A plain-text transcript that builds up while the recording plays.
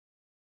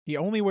He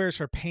only wears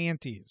her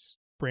panties,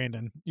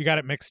 Brandon. You got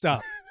it mixed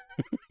up.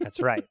 That's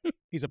right.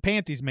 He's a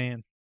panties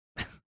man.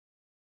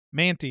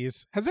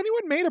 Manties. Has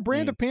anyone made a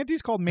brand of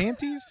panties called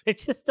Manties? I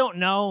just don't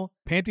know.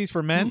 Panties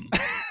for men?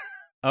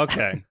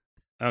 Okay.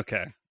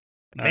 Manties.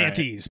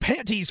 Right.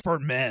 Panties for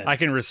men. I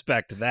can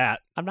respect that.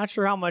 I'm not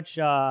sure how much,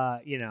 you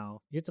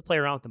have to play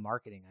around with the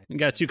marketing. I think. You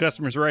got 2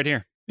 customers right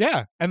here.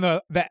 Yeah. And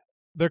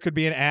there could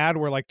be an ad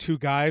where like 2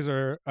 guys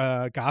are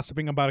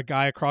gossiping about a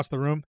guy across the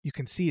room. You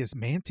can see his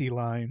manty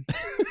line.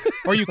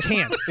 Or you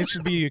can't. It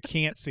should be you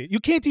can't see it. You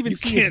can't even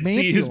see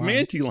his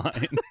manty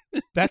line.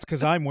 That's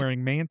because I'm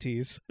wearing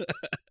manties.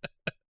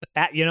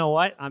 You know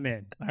what? I'm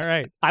in. All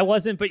right. I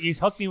wasn't, but you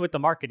hooked me with the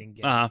marketing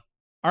game. All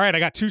right. I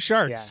got 2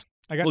 sharks.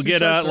 Yeah. We'll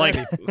get like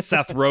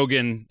Seth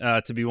Rogen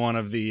to be one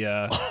of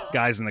the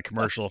guys in the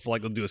commercial. If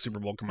like they'll do a Super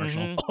Bowl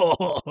commercial.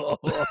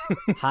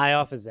 Mm-hmm. High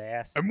off his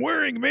ass. I'm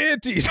wearing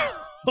manties.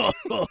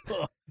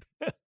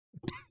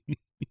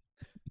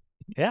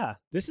 Yeah,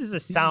 this is a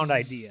sound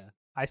idea.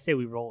 I say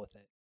we roll with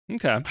it.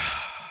 Okay.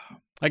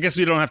 I guess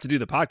we don't have to do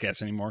the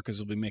podcast anymore because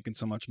we'll be making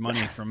so much money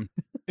from.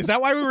 Is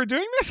that why we were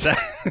doing this?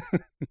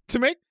 To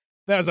make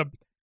that was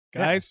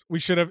guys. We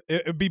should have.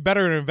 It'd be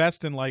better to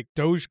invest in like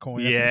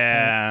Dogecoin.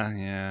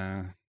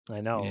 Yeah.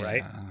 I know,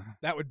 right?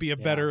 That would be a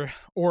better,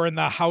 or in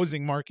the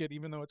housing market,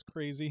 even though it's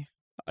crazy.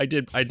 I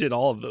did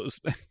all of those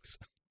things.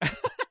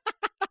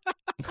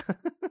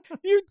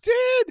 You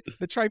did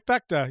the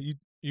trifecta.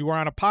 You were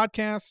on a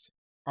podcast,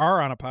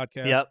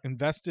 Yep.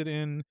 invested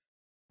in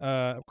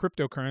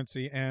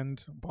cryptocurrency,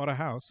 and bought a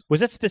house.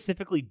 Was it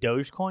specifically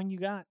Dogecoin you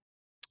got?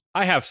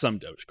 I have some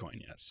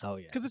Dogecoin, yes. Oh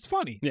yeah, because it's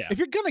funny. Yeah. If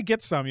you're gonna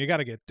get some, you got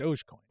to get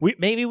Dogecoin.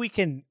 Maybe we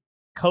can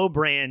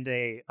co-brand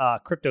a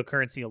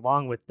cryptocurrency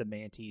along with the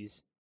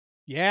manties.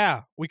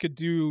 Yeah, we could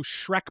do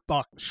Shrek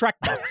Bucks.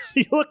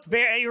 You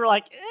were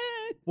like,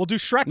 eh. We'll do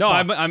Shrek. No,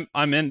 Bucks.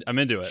 I'm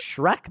into it.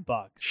 Shrek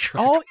Bucks.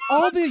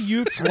 All the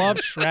youths love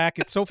Shrek.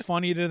 It's so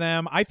funny to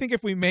them. I think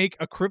if we make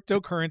a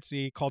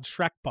cryptocurrency called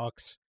Shrek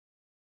Bucks,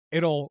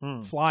 it'll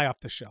fly off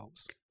the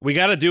shelves. We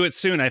got to do it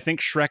soon. I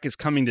think Shrek is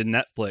coming to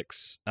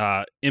Netflix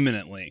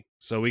imminently,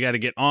 so we got to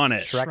get on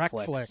it.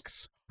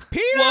 Shrekflix.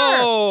 Peter!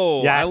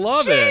 Whoa! Yes. I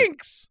love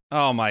Jinx! it.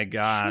 Oh my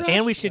gosh!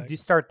 And we should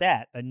start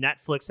that a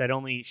Netflix that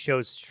only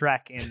shows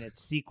Shrek and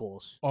its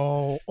sequels.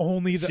 Oh,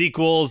 only the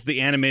sequels, the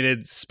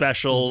animated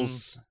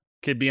specials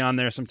could be on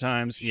there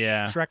sometimes.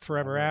 Yeah, Shrek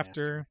Forever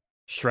After.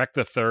 Shrek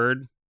the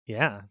Third.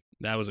 Yeah,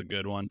 that was a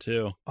good one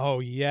too.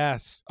 Oh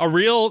yes, a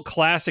real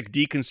classic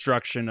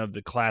deconstruction of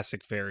the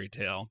classic fairy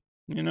tale.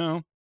 You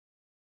know,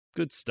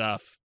 good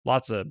stuff.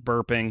 Lots of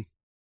burping.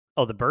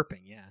 Oh, the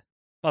burping, yeah.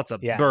 Lots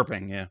of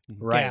burping, yeah.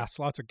 Right. Gas,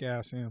 lots of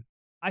gas, yeah.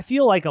 I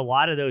feel like a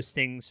lot of those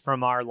things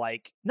from our I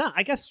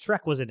guess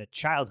Shrek wasn't a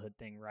childhood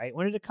thing, right?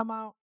 When did it come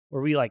out?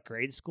 Were we like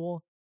grade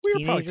school? We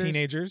were probably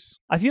teenagers.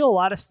 I feel a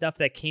lot of stuff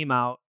that came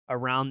out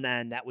around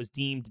then that was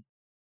deemed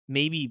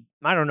maybe,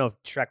 I don't know if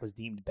Shrek was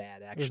deemed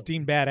bad, actually. It was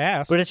deemed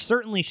badass. But it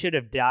certainly should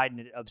have died in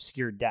an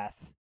obscure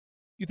death.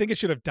 You think it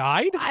should have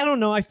died? I don't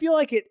know. I feel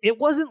like it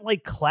wasn't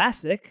like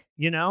classic,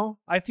 you know?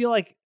 I feel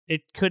like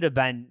it could have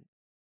been,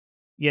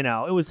 you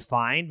know, it was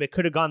fine, but it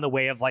could have gone the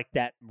way of like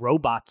that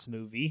Robots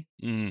movie,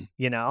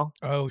 you know?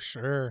 Oh,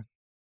 sure.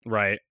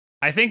 Right.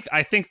 I think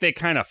they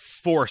kind of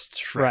forced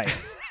Shrek. Right.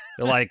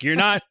 They're like, you're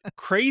not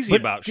crazy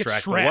about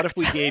Shrek, but what if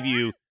we gave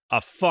you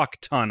a fuck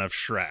ton of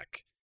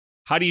Shrek?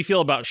 How do you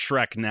feel about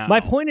Shrek now?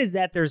 My point is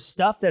that there's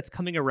stuff that's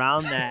coming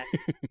around that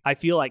I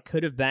feel like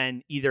could have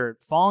been either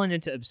fallen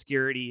into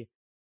obscurity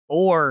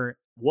or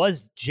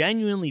was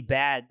genuinely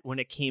bad when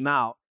it came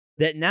out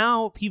that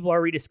now people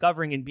are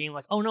rediscovering and being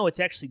like, oh no, it's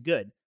actually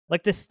good.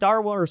 Like the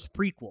Star Wars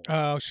prequels.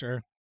 Oh,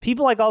 sure.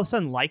 People like all of a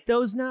sudden like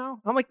those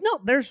now. I'm like, no,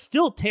 they're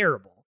still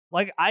terrible.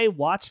 Like I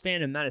watched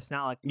Phantom Menace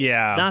not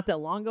that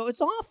long ago.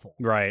 It's awful.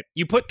 Right.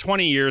 You put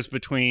 20 years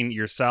between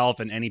yourself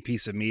and any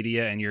piece of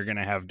media and you're going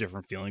to have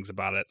different feelings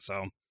about it.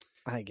 So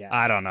I guess.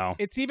 I don't know.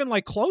 It's even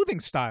like clothing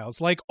styles.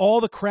 Like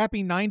all the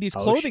crappy 90s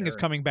clothing is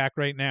coming back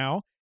right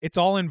now. It's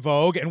all in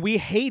vogue and we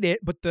hate it,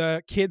 but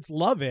the kids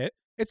love it.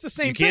 It's the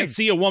same thing. You can't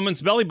see a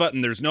woman's belly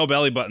button. There's no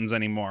belly buttons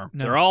anymore.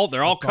 No,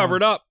 they're all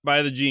covered up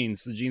by the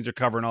jeans. The jeans are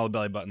covering all the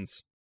belly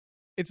buttons.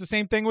 It's the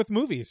same thing with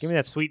movies. Give me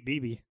that sweet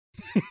BB.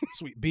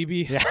 Sweet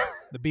BB. Yeah.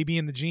 The BB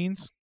in the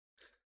jeans.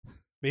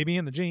 Baby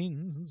in the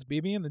jeans.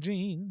 BB in the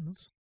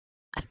jeans.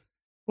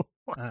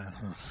 I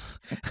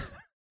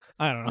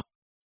don't know.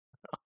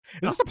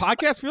 Is this the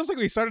podcast? Feels like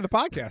we started the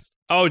podcast.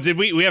 Oh, did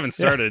we? We haven't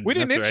started. We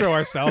didn't That's intro right.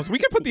 ourselves. We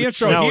could put the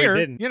intro No, here. we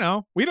didn't. You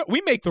know,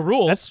 we make the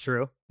rules. That's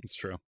true. It's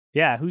true.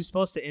 Yeah, who's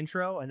supposed to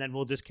intro, and then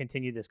we'll just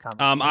continue this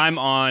conversation. I'm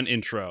on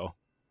intro.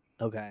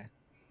 Okay.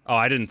 Oh,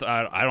 I didn't.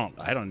 I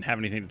don't have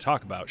anything to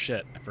talk about.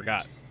 Shit, I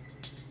forgot.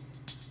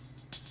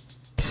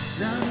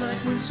 Not like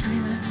when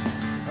screaming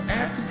or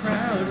acting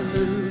proud and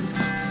lewd.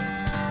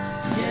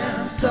 Yeah,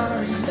 I'm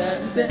sorry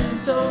that we've been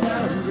so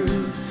loud and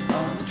rude.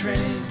 On the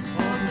train,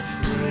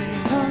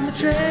 on the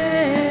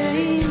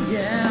train,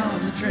 yeah, on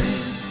the train,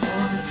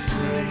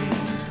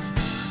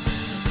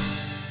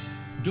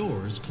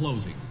 Doors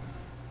closing.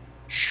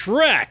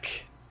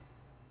 Shrek.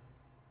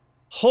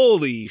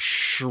 Holy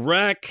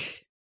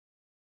Shrek.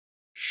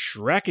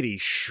 Shrekety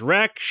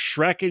Shrek,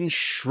 Shrekin'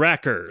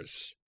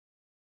 Shrekkers.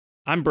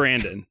 I'm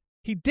Brandon.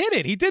 He did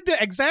it. He did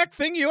the exact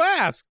thing you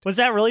asked. Was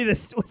that really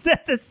was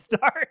that the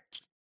start?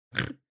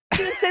 You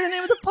didn't say the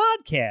name of the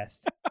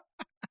podcast.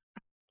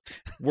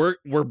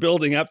 We're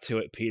building up to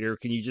it, Peter.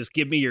 Can you just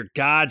give me your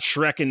God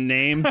Shrekin'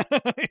 name?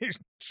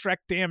 Shrek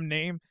damn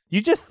name.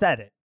 You just said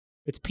it.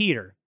 It's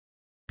Peter.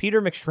 Peter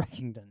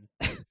McShreckington.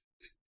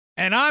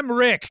 And I'm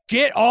Rick.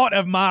 Get out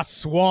of my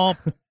swamp.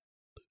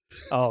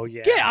 Oh,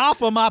 yeah. Get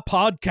off of my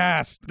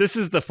podcast. This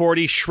is the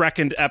 40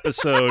 Shrekend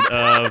episode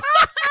of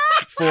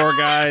Four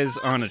Guys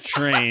on a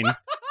Train.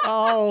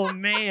 Oh,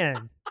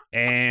 man.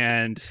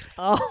 And...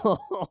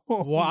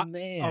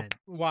 man.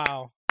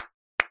 Wow.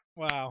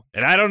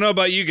 And I don't know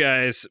about you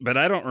guys, but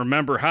I don't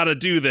remember how to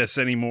do this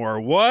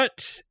anymore.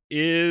 What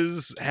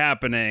is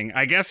happening?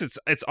 I guess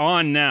it's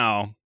on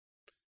now.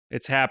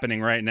 It's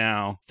happening right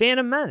now.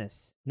 Phantom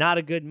Menace. Not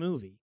a good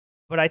movie.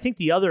 But I think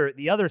the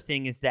other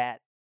thing is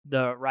that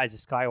The Rise of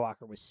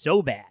Skywalker was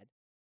so bad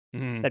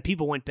that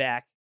people went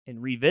back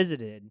and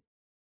revisited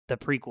the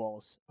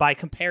prequels by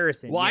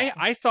comparison. Well, yeah.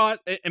 I thought,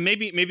 and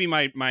maybe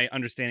my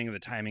understanding of the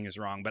timing is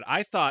wrong, but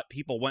I thought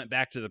people went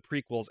back to the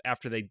prequels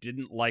after they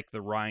didn't like the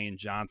Rian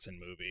Johnson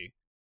movie.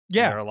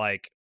 Yeah. They're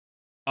like,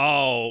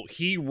 oh,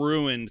 he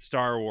ruined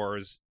Star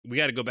Wars. We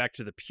got to go back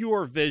to the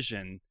pure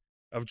vision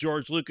of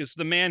George Lucas,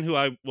 the man who,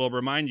 I will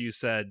remind you,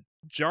 said,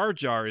 Jar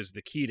Jar is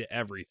the key to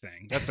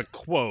everything. That's a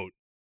quote.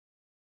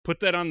 Put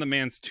that on the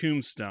man's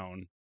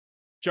tombstone.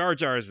 Jar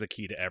Jar is the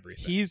key to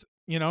everything. He's,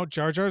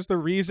 Jar Jar's the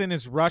reason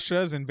is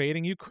Russia's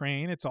invading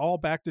Ukraine. It's all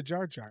back to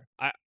Jar Jar.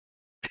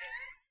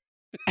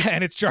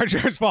 And it's Jar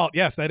Jar's fault.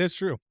 Yes, that is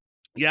true.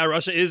 Yeah,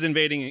 Russia is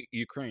invading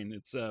Ukraine.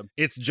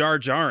 It's Jar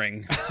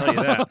Jarring, I'll tell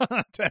you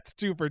that. That's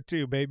 2 for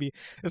 2, baby.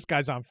 This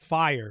guy's on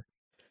fire.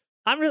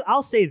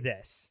 I'll say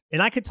this,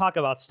 and I could talk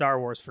about Star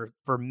Wars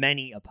for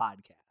many a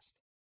podcast.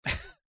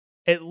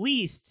 At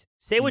least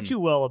say what you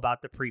will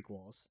about the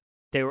prequels.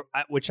 They were,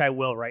 which I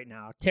will right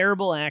now.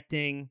 Terrible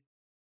acting,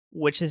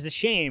 which is a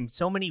shame.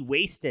 So many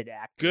wasted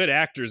actors. Good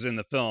actors in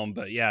the film,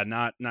 but yeah,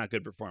 not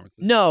good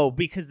performances. No,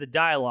 because the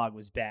dialogue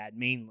was bad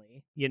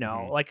mainly.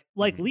 Like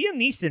Liam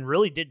Neeson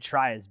really did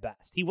try his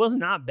best. He was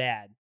not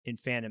bad in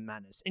Phantom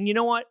Menace. And you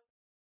know what?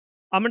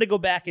 I'm going to go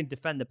back and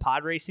defend the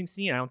pod racing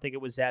scene. I don't think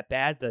it was that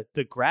bad. The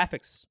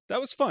graphics. That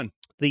was fun.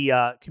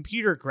 The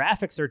computer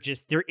graphics are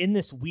they're in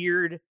this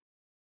weird,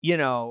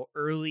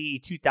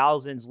 early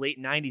 2000s, late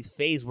 90s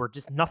phase where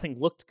just nothing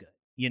looked good,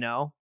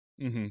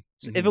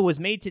 So if it was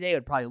made today, it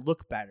would probably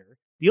look better.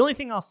 The only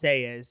thing I'll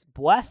say is,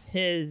 bless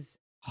his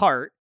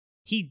heart,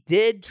 he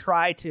did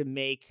try to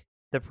make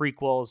the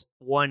prequels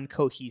one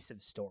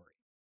cohesive story.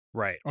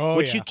 Right.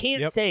 Which you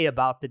can't say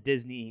about the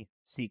Disney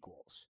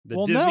sequels.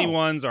 The Disney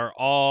ones are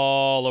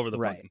all over the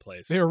fucking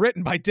place. They were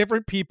written by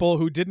different people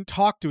who didn't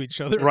talk to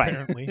each other,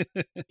 apparently.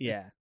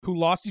 Yeah. Who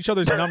lost each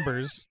other's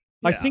numbers.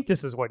 Yeah. I think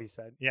this is what he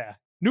said. Yeah.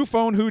 New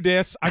phone, who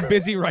dis? I'm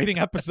busy writing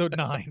episode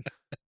 9.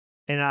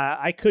 And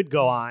I could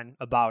go on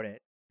about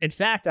it. In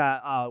fact,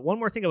 one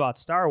more thing about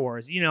Star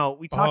Wars.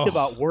 We talked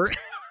about Word.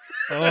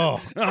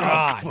 Oh,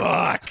 God.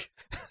 Fuck.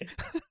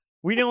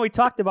 We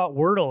talked about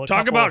Wordle.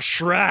 Talk about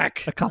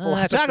Shrek. A couple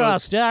episodes. Talk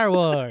about Star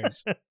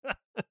Wars.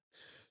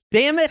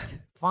 Damn it.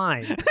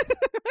 Fine.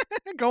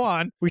 Go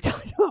on. We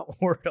talked about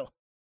Wordle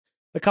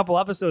a couple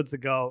episodes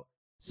ago.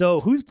 So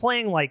who's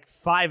playing like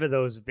 5 of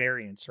those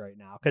variants right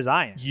now? Because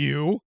I am.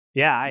 You?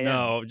 Yeah, I am.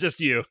 No,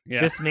 just you. Yeah.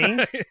 Just me?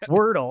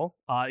 Wordle,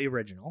 the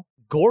original.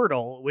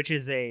 Gordle, which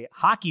is a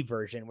hockey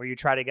version where you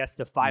try to guess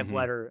the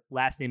 5-letter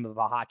last name of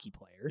a hockey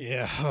player.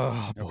 Yeah.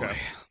 Oh, boy. Okay.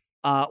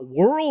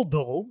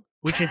 Worldle,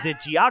 which is a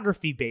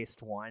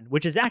geography-based one,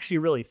 which is actually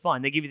really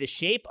fun. They give you the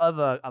shape of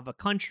a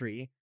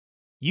country,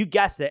 you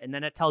guess it, and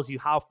then it tells you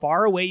how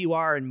far away you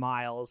are in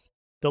miles,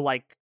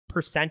 the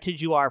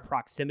percentage you are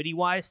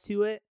proximity-wise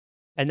to it,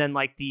 and then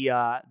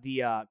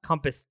the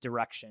compass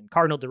direction,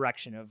 cardinal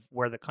direction of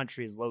where the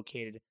country is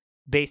located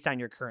based on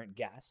your current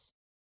guess.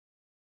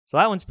 So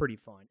that one's pretty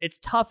fun. It's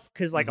tough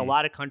because a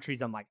lot of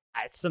countries, I'm like,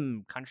 it's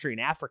some country in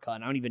Africa,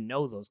 and I don't even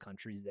know those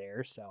countries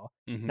there, so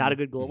not a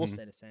good global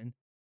citizen.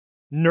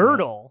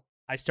 Nerdle,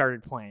 I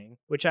started playing,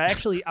 which I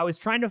was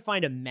trying to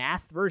find a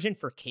math version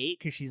for Kate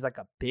because she's like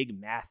a big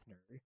math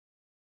nerd.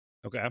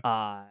 Okay.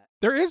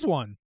 There is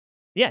one.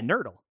 Yeah,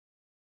 Nerdle.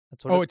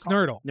 That's what it's called.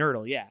 Nerdle.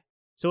 Nerdle, yeah.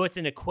 So it's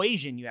an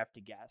equation you have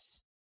to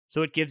guess.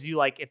 So it gives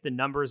you if the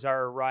numbers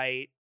are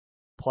right,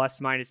 plus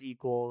minus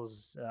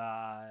equals,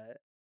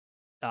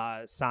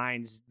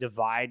 signs,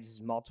 divides,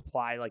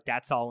 multiply,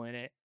 that's all in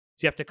it.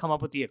 So you have to come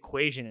up with the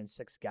equation in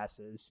 6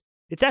 guesses.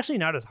 It's actually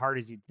not as hard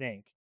as you'd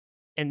think.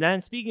 And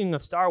then speaking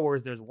of Star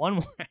Wars, there's one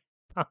more I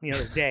found the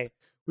other day,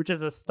 which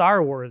is a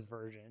Star Wars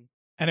version.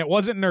 And it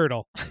wasn't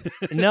Nerdle.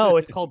 No,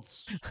 it's called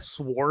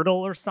Swordle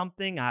or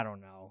something. I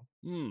don't know.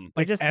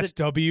 Like just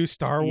SW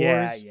Star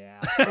Wars? Yeah.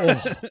 Oh.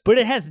 But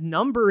it has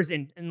numbers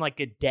and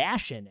a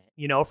dash in it,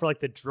 for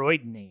the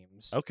droid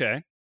names.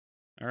 Okay.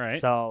 All right.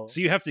 So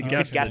you have to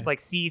guess. Guess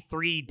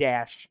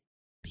C3-PO.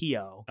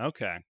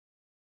 Okay.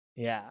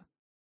 Yeah.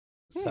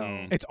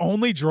 So It's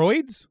only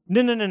droids?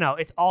 no.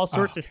 It's all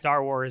sorts of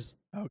Star Wars.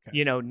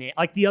 Okay.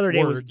 Like the other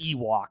day was Words.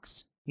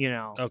 Ewoks.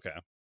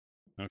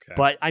 Okay.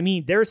 But I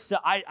mean, there's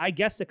I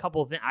guess a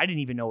couple of things. I didn't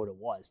even know what it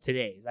was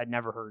today. I'd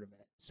never heard of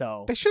it.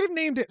 So They should have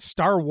named it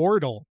Star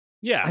Wardle.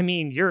 Yeah. I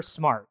mean, you're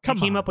smart. Come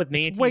you came on. up with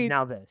It's Mantis. way-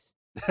 Now this.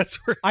 That's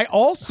where. I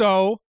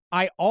also,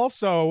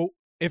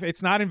 if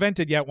it's not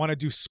invented yet, want to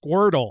do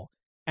Squirtle,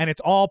 and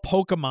it's all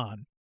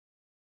Pokemon.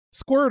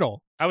 Squirtle.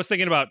 I was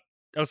thinking about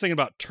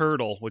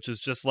turtle, which is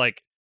just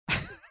like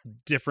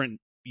different,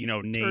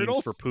 names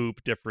Turtles? for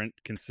poop, different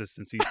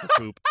consistencies for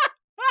poop.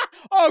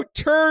 Oh,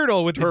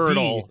 turtle with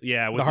Turtle, the D.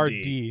 yeah, with the a hard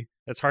D. D.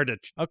 That's hard to.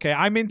 Okay,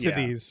 I'm into Yeah.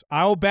 these.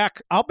 I'll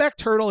back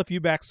turtle if you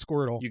back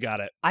Squirtle. You got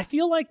it. I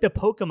feel like the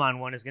Pokemon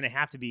one is going to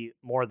have to be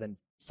more than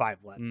 5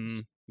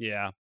 letters.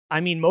 Yeah. I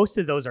mean, most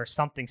of those are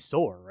something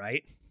sore,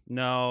 right?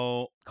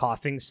 No.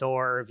 Coughing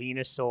sore,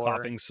 Venus sore,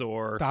 Coughing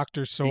sore.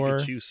 Doctor sore,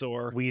 Pikachu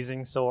sore.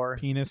 wheezing sore.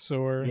 penis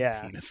sore,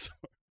 Yeah, Penis.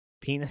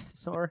 penis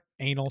sore.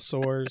 anal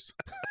sores.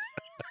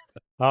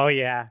 Oh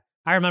yeah,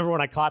 I remember when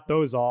I caught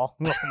those all.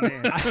 Oh,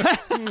 man.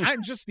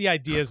 I'm just the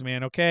ideas,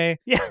 man. Okay,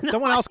 Yeah,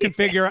 someone else can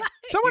figure.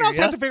 Someone hear else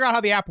ya. has to figure out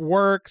how the app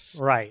works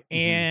right.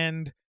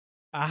 and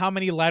how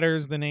many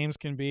letters the names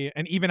can be,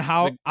 and even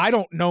how Like- I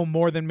don't know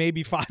more than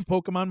maybe 5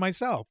 Pokemon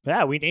myself.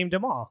 Yeah, we named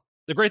them all.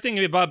 The great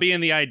thing about being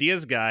the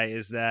ideas guy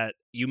is that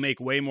you make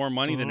way more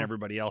money than Mhm.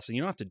 everybody else, and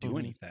you don't have to do Mhm.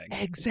 anything.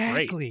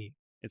 Exactly.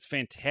 It's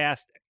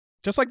fantastic.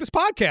 Just like this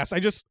podcast, I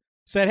just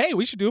said, "Hey,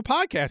 we should do a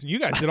podcast," and you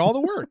guys did all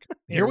the work.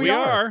 Here we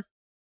are.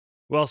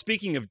 Well,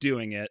 speaking of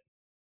doing it,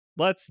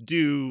 let's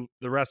do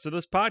the rest of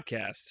this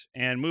podcast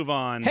and move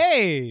on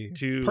Hey,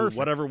 to perfect.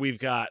 whatever we've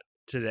got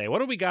today. What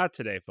do we got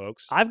today,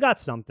 folks? I've got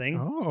something.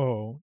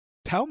 Oh,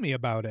 tell me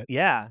about it.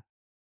 Yeah.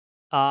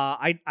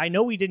 I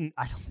know we didn't.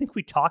 I don't think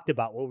we talked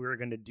about what we were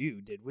going to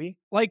do, did we?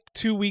 Like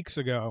 2 weeks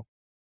ago.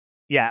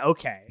 Yeah.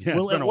 Okay. Yeah, it's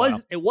well, been it a was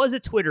while. it was a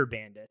Twitter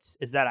Bandits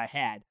is that I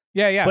had,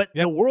 Yeah. but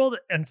yep. the world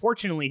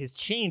unfortunately has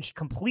changed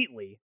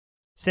completely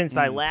since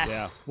I last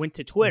yeah. went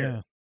to Twitter.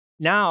 Yeah.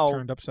 Now,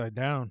 Turned upside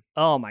down.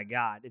 oh my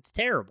god, it's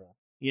terrible.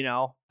 And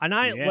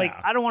I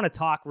Yeah. I don't want to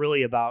talk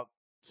really about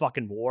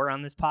fucking war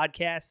on this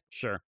podcast,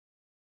 Sure.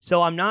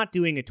 so I'm not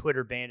doing a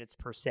Twitter Bandits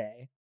per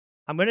se.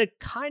 I'm gonna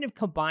kind of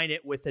combine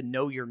it with a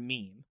Know Your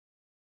Meme.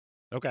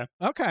 Okay.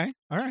 Okay.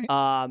 All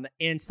right.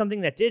 And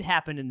something that did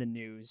happen in the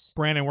news.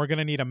 Brandon, we're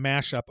gonna need a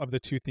mashup of the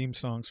 2 theme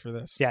songs for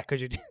this. Yeah,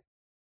 could you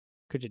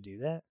do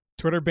that?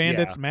 Twitter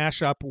Bandits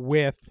mashup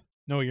with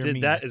Know Your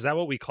Meme. Is that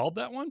what we called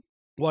that one?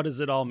 What does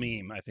it all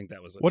meme? I think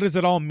that was What does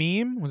it all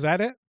meme? Was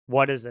that it?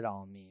 What does it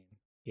all mean?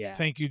 Yeah.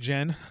 Thank you,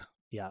 Jen.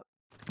 Yep.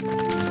 We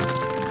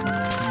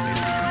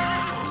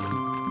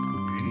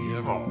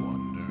have all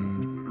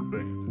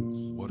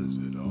wondered, what does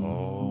it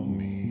all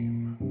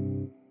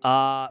mean?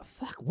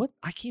 Fuck, what?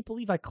 I can't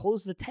believe I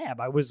closed the tab.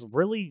 I was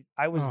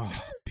Oh,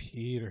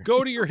 Peter.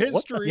 Go to your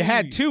history. You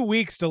had 2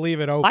 weeks to leave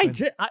it open.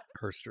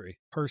 history.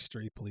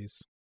 Herstory,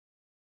 please.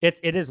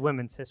 it is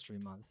Women's History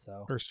Month,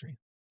 so Herstory.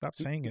 Stop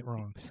saying it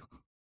wrong.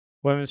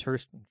 Women's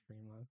History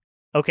Month.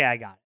 Okay, I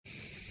got it.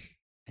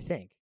 I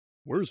think.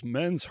 Where's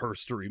Men's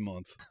Herstory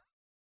Month?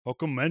 How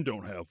come men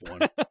don't have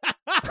one?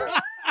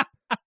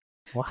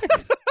 What?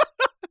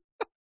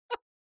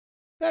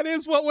 That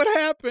is what would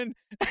happen.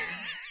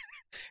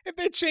 If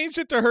they changed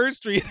it to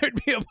Herstory,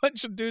 there'd be a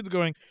bunch of dudes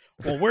going,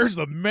 "Well, where's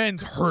the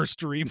men's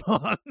Herstory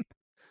month?"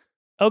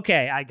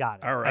 Okay, I got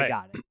it. All right. I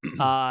got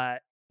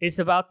it. It's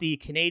about the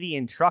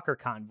Canadian trucker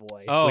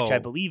convoy, which I Oh.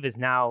 believe is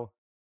now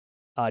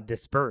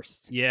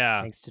dispersed.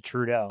 Yeah. Thanks to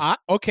Trudeau.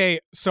 Okay,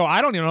 so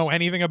I don't even know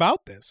anything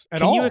about this at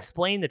Can all. you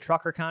explain the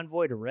trucker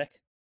convoy to Rick?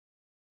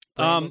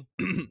 I know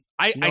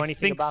I anything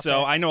think about so.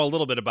 that? I know a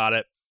little bit about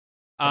it.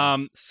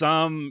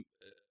 Some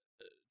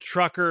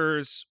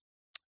truckers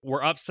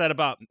were upset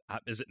about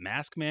is it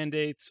mask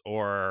mandates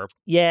or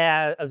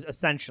Yeah,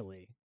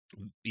 essentially.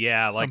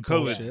 like Some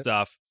COVID bullshit.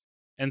 stuff,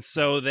 and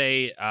so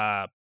they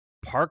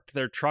parked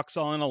their trucks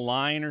all in a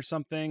line or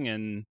something,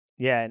 and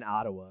Yeah, in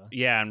Ottawa.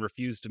 and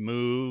refused to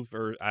move.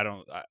 Or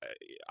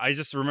I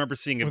just remember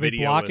seeing a Were they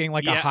video blocking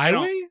with, like a I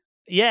don't- highway?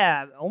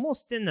 Yeah,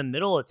 almost in the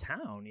middle of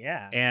town.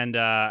 Yeah. And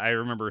I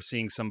remember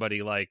seeing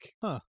somebody like,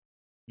 Huh.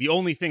 the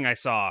only thing I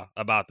saw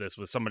about this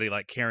was somebody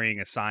like carrying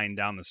a sign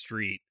down the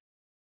street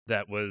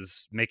that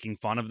was making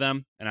fun of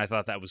them. And I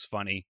thought that was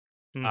funny.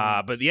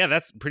 Mhm. But yeah,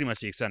 that's pretty much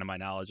the extent of my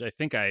knowledge. I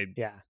think I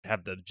Yeah.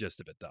 have the gist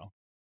of it though.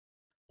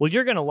 Well,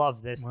 you're gonna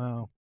love this.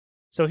 Wow.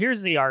 So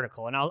here's the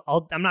article, and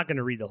I'm not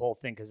gonna read the whole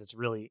thing because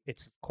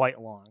it's quite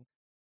long.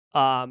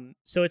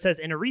 So it says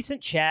in a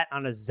recent chat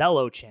on a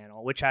Zello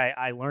channel, which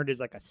I learned is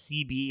like a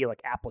CB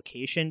like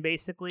application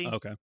basically.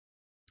 Okay.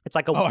 It's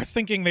like a Oh, I was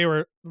thinking they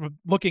were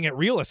looking at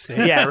real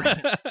estate. Yeah,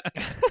 right.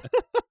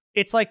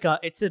 It's like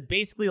it's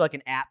basically like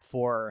an app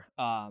for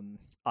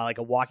like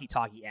a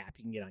walkie-talkie app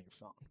you can get on your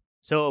phone.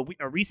 So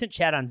a recent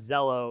chat on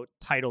Zello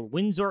titled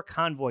Windsor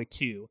Convoy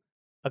 2,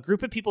 a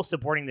group of people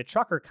supporting the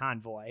trucker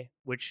convoy,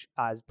 which,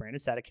 as Brandon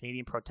said, a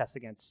Canadian protest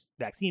against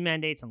vaccine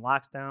mandates and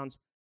lockdowns,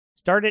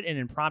 started an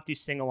impromptu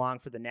sing-along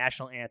for the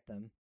national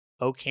anthem,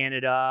 Oh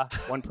Canada.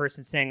 One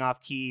person sang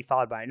off key,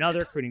 followed by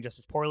another, crooning just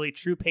as poorly.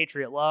 True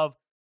patriot love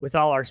with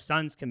all our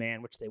sons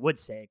command, which they would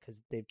say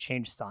because they've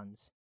changed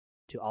sons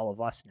to all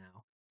of us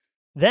now.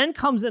 Then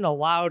comes in a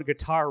loud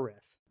guitar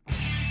riff.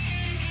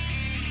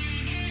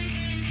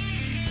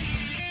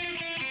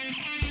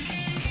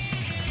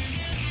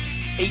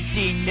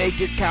 "18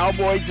 naked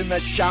cowboys in the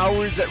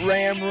showers at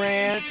Ram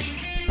Ranch.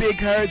 Big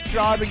herd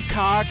throbbing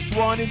cocks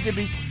wanting to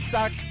be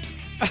sucked."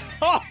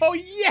 Oh,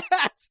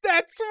 yes,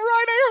 that's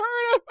right. I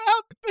heard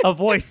about this. A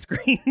voice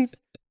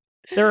screams.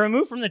 They're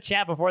removed from the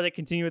chat before they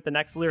continue with the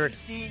next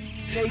lyrics.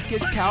 18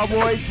 naked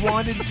cowboys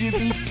wanted to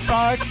be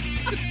fucked.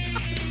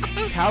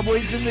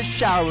 Cowboys in the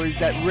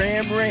showers at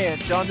Ram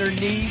Ranch on their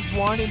knees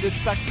wanting to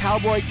suck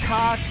cowboy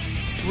cocks.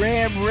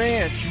 Ram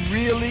Ranch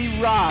really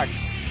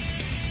rocks.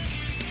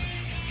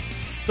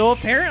 So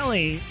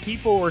apparently,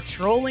 people were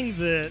trolling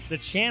the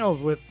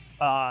channels with,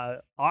 my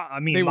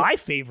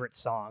favorite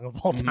song of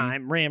all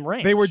time, Ram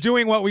Ranch. They were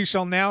doing what we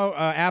shall now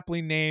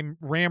aptly name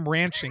Ram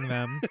Ranching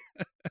them.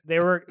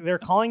 They're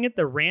calling it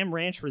the Ram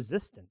Ranch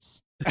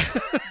Resistance.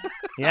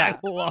 Yeah,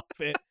 I love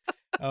it.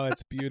 Oh,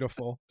 it's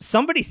beautiful.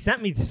 Somebody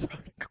sent me this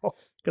article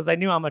because I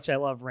knew how much I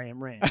love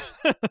Ram Ranch.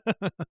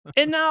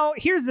 And now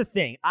here's the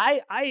thing.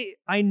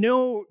 I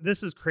know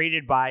this was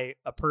created by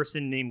a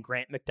person named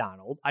Grant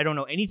McDonald. I don't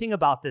know anything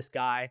about this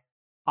guy.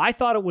 I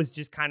thought it was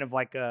just kind of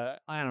like a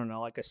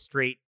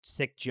straight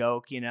sick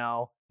joke,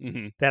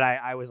 that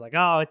I was like,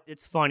 oh,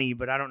 it's funny,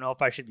 but I don't know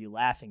if I should be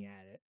laughing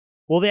at it.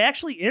 Well, they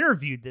actually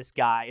interviewed this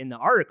guy in the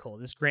article,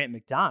 this Grant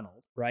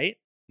McDonald, right?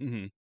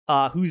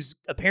 Who's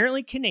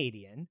apparently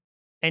Canadian.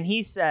 And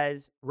he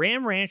says,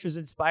 Ram Ranch was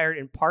inspired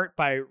in part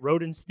by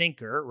Rodin's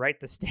Thinker, right,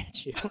 the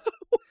statue,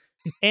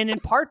 and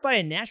in part by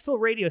a Nashville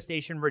radio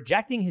station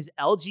rejecting his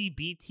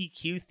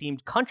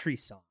LGBTQ-themed country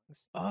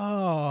songs.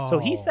 Oh. So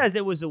he says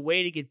it was a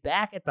way to get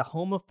back at the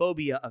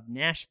homophobia of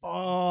Nashville.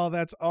 Oh,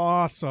 that's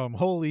awesome.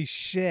 Holy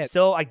shit.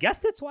 So I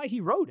guess that's why he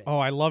wrote it. Oh,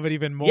 I love it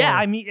even more. Yeah,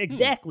 I mean,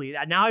 exactly.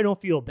 Now I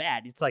don't feel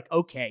bad. It's like,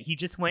 okay, he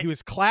just went... He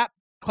was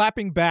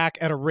clapping back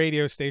at a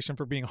radio station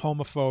for being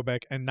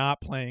homophobic and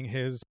not playing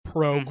his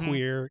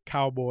pro-queer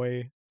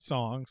cowboy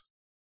songs.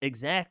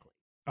 Exactly.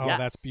 Oh, yes.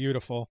 That's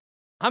beautiful.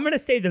 I'm going to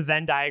say the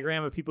Venn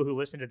diagram of people who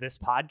listen to this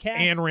podcast.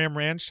 And Ram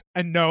Ranch.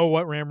 And know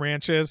what Ram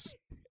Ranch is.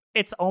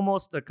 It's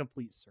almost a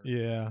complete circle.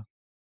 Yeah.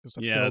 Just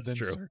a that's filled-in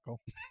true.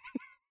 circle.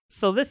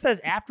 So this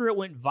says, after it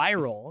went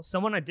viral,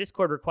 someone on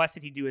Discord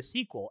requested he do a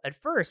sequel. At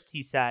first,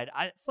 he said,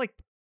 it's like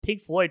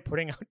Pink Floyd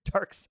putting out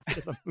Dark Side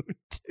of the Moon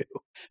 2.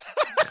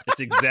 It's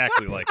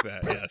exactly like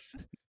that, yes.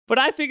 But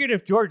I figured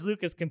if George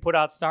Lucas can put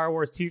out Star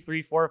Wars 2,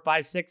 3, 4,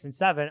 5, 6, and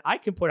 7, I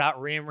can put out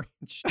Ram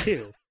Ranch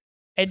 2.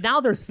 And now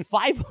there's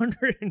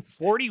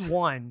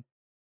 541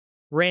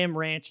 Ram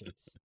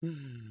Ranches,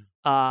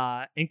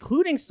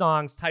 including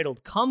songs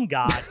titled Come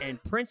God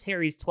and Prince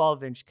Harry's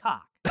 12-inch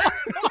cock.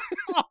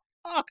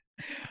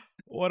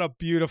 What a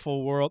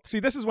beautiful world. See,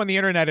 this is when the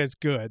internet is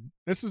good.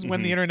 This is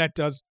when the internet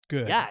does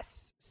good.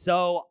 Yes.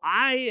 So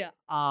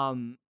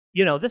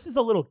this is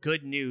a little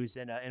good news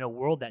in a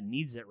world that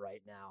needs it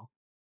right now.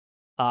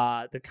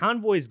 The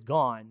convoy's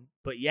gone,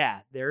 but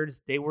yeah,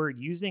 they were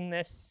using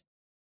this.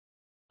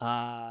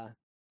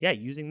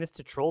 Using this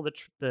to troll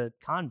the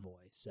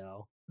convoy.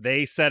 So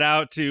they set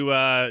out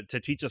to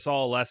teach us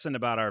all a lesson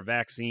about our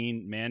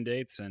vaccine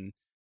mandates, and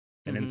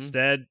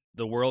instead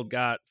the world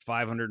got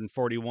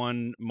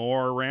 541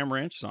 more Ram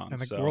Ranch songs.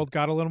 And the world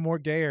got a little more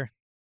gayer.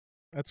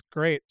 That's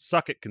great.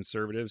 Suck it,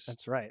 conservatives.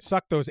 That's right.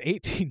 Suck those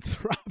 18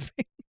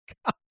 throbbing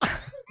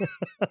cocks.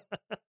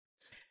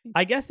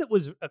 I guess it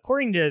was,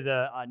 according to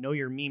the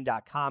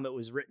knowyourmeme.com, it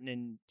was written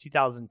in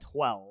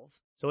 2012.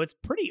 So it's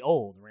pretty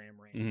old, Ram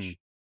Ranch.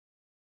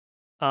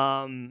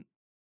 And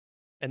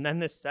then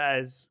this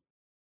says,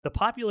 the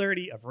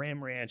popularity of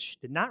Ram Ranch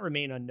did not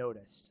remain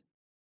unnoticed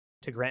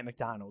to Grant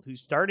McDonald, who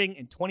starting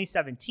in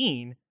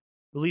 2017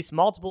 released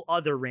multiple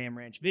other Ram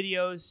Ranch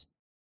videos.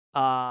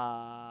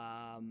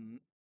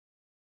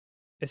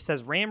 It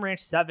says Ram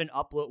Ranch 7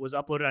 was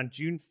uploaded on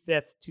June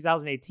 5th,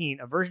 2018,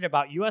 a version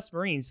about U.S.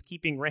 Marines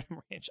keeping Ram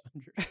Ranch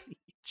under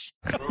siege.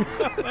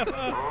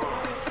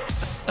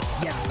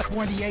 Yeah,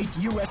 28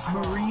 U.S.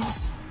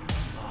 Marines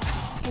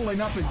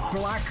pulling up in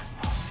black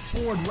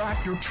Ford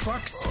Raptor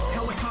trucks,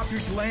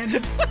 helicopters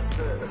landed.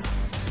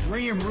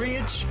 Ram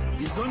Ranch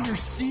is under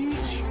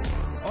siege,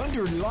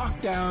 under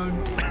lockdown.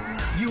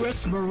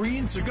 U.S.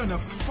 Marines are gonna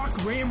fuck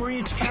Ram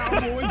Ranch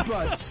cowboy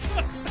butts.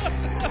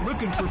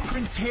 Looking for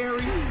Prince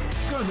Harry,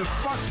 gonna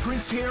fuck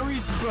Prince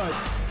Harry's butt.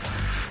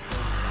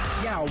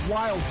 Yeah,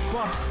 wild,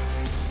 buff,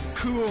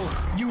 cool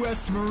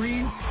U.S.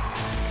 Marines,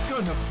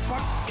 gonna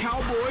fuck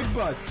cowboy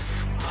butts.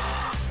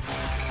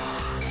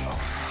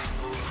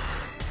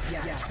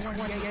 Yeah,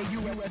 28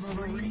 U.S.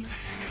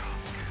 Marines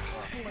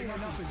pulling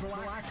up in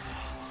black.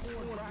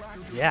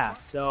 Yeah,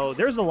 so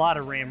there's a lot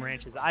of Ram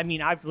Ranches. I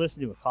mean, I've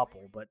listened to a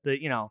couple, but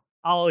I'll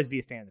always be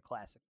a fan of the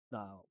classic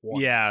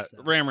one. Yeah,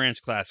 so. Ram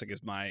Ranch Classic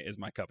is my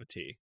cup of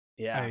tea.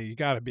 Yeah, Hey, you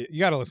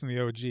gotta listen to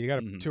the OG. You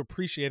gotta to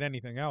appreciate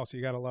anything else.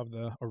 You gotta love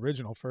the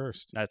original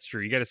first That's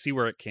true. You got to see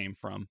where it came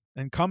from.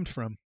 and come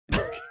from.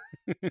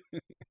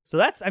 So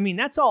that's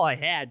all I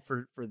had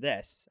for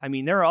this. I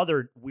mean, there are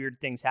other weird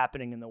things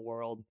happening in the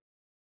world.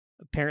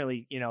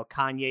 Apparently,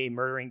 Kanye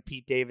murdering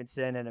Pete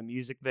Davidson in a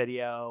music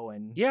video,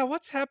 and Yeah,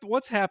 what's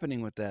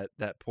happening with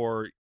that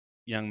poor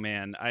young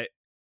man?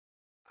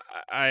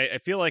 I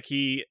feel like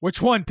he.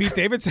 Which one, Pete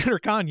Davidson or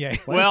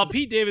Kanye? Well,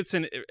 Pete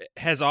Davidson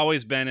has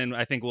always been, and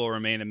I think will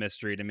remain a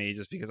mystery to me,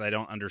 just because I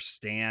don't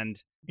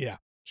understand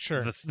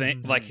Sure. the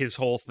thing, like his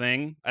whole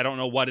thing. I don't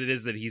know what it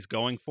is that he's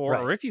going for,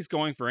 Right. or if he's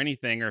going for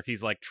anything, or if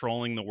he's like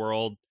trolling the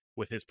world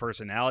with his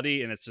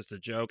personality and it's just a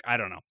joke. I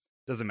don't know.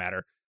 Doesn't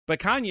matter. But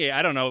Kanye,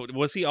 I don't know.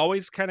 Was he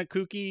always kind of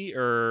kooky,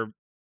 or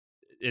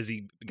is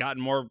he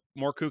gotten more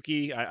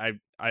kooky? I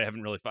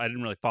didn't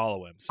really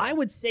follow him. So. I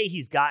would say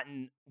he's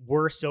gotten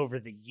worse over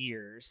the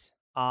years.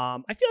 I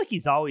feel like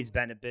he's always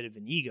been a bit of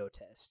an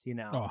egotist,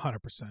 Oh,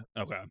 100%.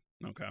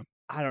 Okay.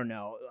 I don't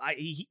know.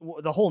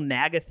 The whole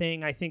MAGA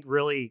thing, I think,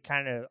 really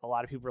kind of a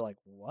lot of people were like,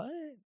 "What?"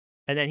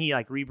 And then he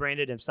like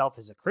rebranded himself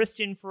as a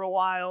Christian for a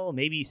while.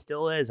 Maybe he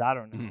still is. I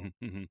don't know.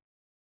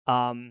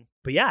 Mm-hmm.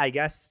 But yeah, I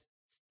guess.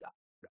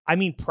 I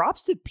mean,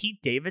 props to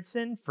Pete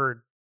Davidson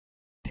for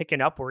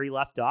picking up where he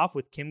left off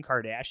with Kim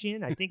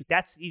Kardashian. I think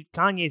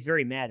Kanye's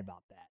very mad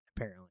about that.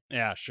 Apparently,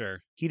 Yeah,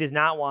 sure. he does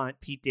not want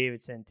Pete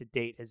Davidson to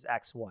date his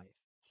ex-wife.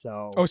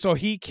 So, Oh, so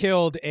he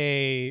killed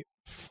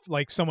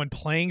someone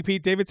playing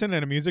Pete Davidson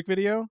in a music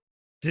video?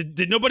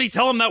 Did nobody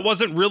tell him that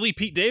wasn't really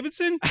Pete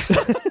Davidson?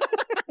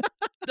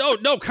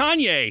 No,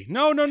 Kanye.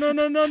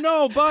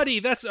 No, buddy.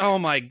 That's oh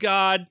my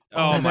god.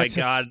 Oh my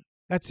god.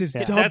 That's his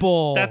Yeah.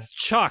 double. That's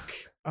Chuck.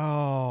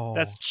 Oh.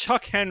 That's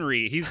Chuck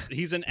Henry.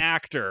 He's an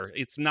actor.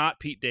 It's not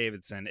Pete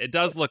Davidson. It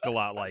does look a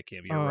lot like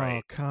him. You're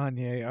right.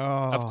 Kanye.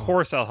 Oh. Of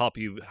course I'll help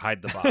you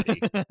hide the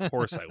body. Of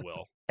course I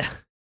will.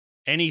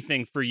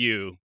 Anything for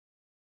you.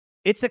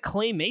 it's a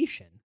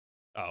claymation.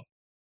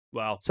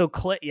 Well. So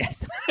Clay,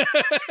 yes.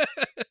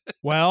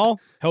 Well,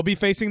 he'll be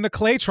facing the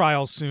Clay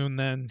trials soon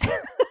then.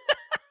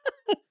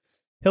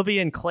 He'll be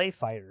in Clay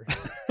Fighter.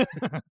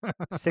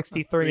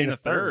 63 and a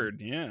third.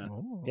 Yeah.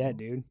 Oh. Yeah,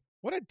 dude.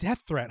 What a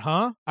death threat,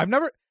 huh? I've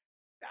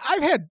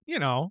had,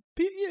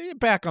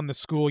 back on the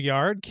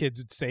schoolyard, kids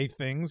would say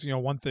things,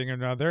 one thing or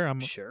another. I'm,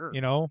 Sure.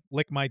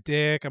 lick my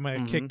dick, I'm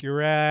going to Mhm. kick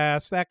your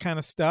ass, that kind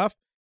of stuff.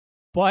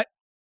 But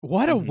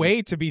what a Mhm.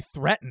 way to be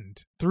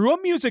threatened through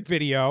a music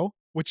video,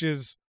 which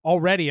is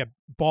already a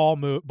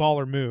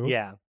baller move.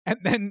 Yeah. And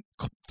then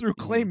through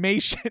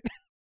claymation.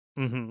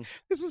 Mm-hmm.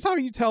 This is how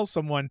you tell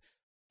someone,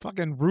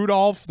 fucking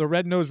Rudolph the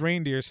Red-Nosed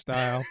Reindeer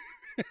style.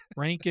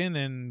 Rankin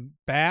and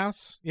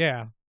Bass.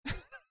 Yeah.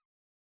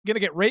 Gonna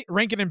get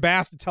Rankin and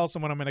Bass to tell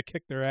someone I'm gonna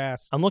kick their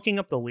ass. I'm looking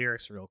up the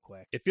lyrics real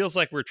quick. It feels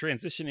like we're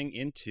transitioning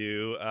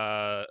into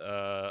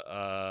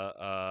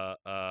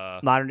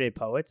Modern day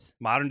poets.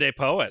 modern day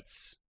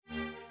poets.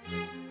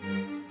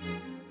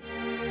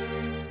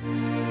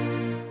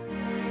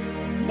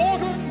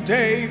 Modern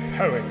day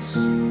poets.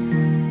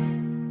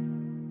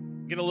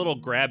 Get a little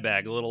grab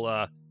bag, a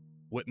little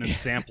Whitman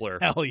sampler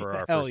Hell for yeah,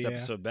 our hell first yeah.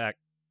 episode back.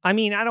 I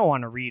mean, I don't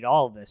want to read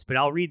all of this, but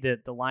I'll read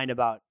the line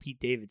about Pete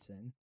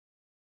Davidson.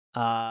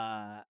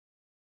 The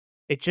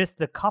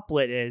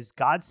couplet is,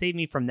 "God save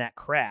me from that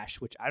crash,"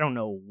 which I don't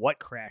know what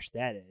crash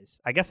that is.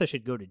 I guess I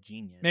should go to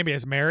Genius. Maybe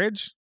his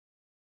marriage.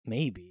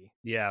 Maybe.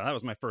 Yeah, that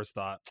was my first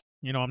thought.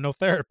 I'm no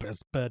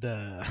therapist, but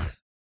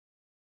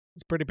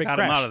it's a pretty big Got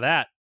crash. him out of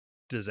that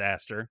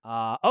disaster.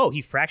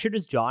 He fractured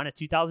his jaw in a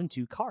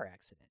 2002 car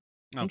accident.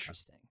 Okay.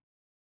 Interesting.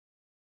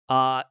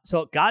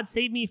 So God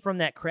save me from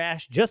that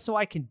crash just so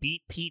I can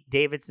beat Pete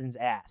Davidson's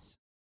ass.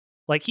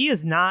 Like, he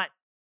is not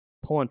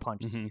pulling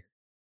punches Mhm. here.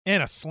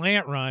 And a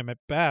slant rhyme at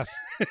best.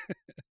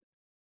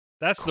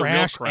 That's the real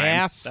Crash crime.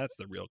 ass. That's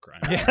the real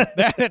crime.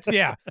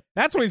 Yeah,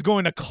 that's what he's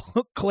going to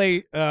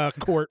Clay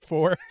court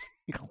for.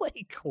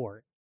 Clay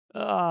court.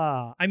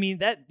 I mean,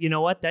 that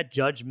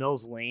Judge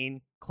Mills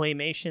Lane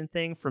claymation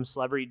thing from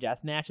Celebrity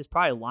Deathmatch is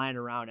probably lying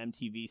around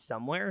MTV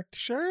somewhere.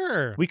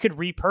 Sure. We could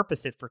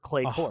repurpose it for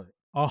Clay court.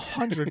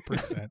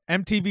 100%.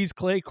 MTV's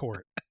Clay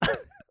court.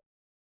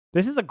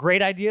 This is a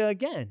great idea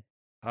again.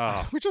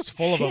 Oh, We're just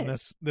full of them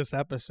Shit. this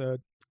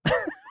episode.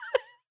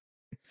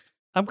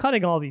 I'm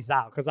cutting all these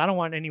out because I don't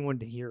want anyone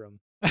to hear them.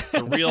 it's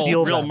a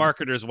real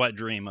marketer's wet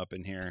dream up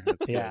in here.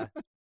 That's good. Yeah.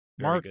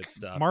 Very good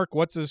stuff. Mark,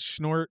 what's his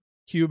schnort?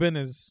 Cuban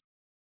is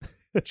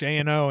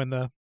J&O in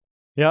the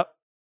Yep.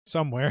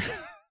 somewhere.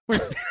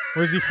 Where's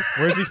he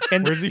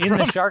In from?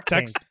 the Shark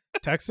Tank.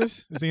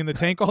 Texas? Is he in the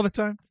tank all the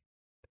time?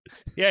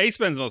 Yeah, he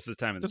spends most of his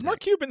time in the Does tank. Mark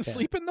Cuban Yeah.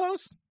 sleep in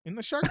those? In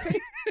the Shark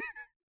Tank?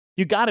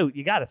 You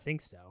gotta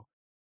think so.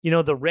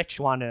 The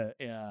rich want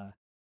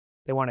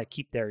to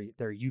keep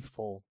their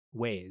youthful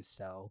ways.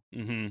 So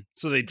Mm-hmm.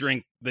 So they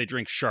drink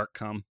shark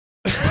cum.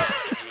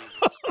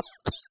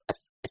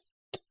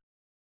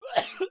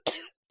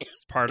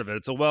 It's part of it.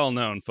 It's a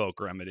well-known folk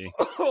remedy.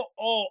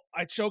 Oh,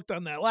 I choked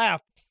on that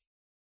laugh.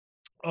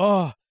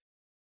 Oh,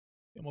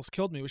 you almost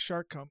killed me with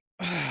shark cum.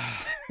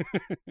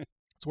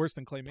 It's worse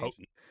than claymation.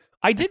 Potent.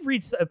 I did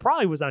read. It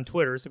probably was on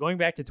Twitter. So going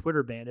back to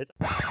Twitter bandits,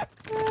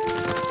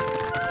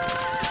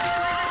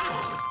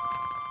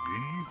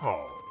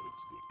 Yeehaws.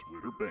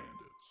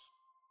 Bandits.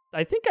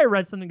 I think I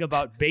read something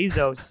about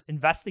Bezos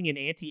investing in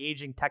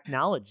anti-aging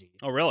technology.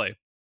 Oh, really?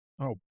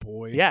 Oh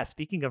boy. Yeah,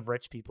 speaking of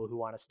rich people who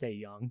want to stay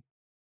young.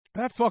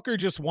 That fucker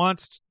just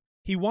wants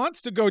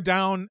to go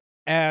down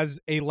as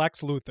a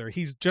Lex Luthor.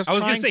 He's just I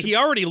was going gonna say he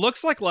already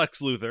looks like Lex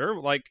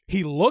Luthor. Like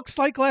he looks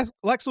like Lex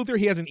Luthor.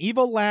 He has an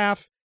evil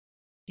laugh.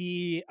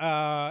 He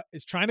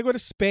is trying to go to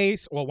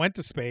space. Well, went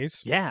to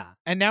space. Yeah.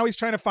 And now he's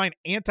trying to find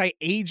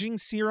anti-aging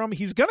serum.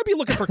 He's gonna be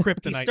looking for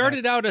kryptonite. he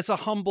started next. out as a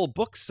humble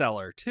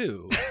bookseller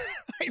too.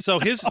 So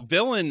his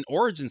villain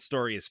origin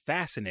story is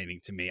fascinating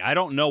to me. I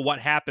don't know what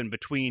happened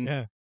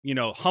between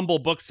humble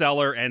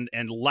bookseller and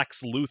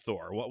Lex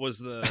Luthor. What was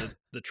the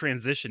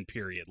transition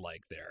period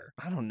like there?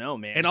 I don't know,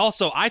 man. And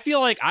also, I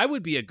feel like I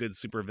would be a good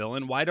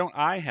supervillain. Why don't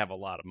I have a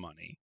lot of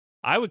money?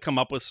 I would come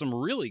up with some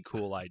really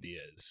cool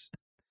ideas.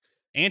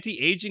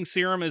 Anti-aging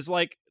serum is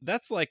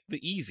that's like the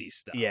easy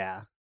stuff.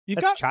 Yeah.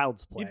 That's That's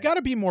child's play. You've got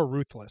to be more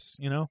ruthless.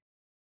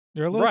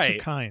 You're a little too Right.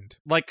 kind.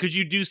 Like, could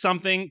you do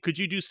something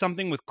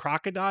with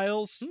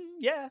crocodiles?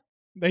 Yeah.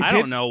 They I did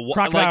don't know.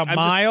 Crocodile I'm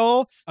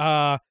just-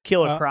 Mile,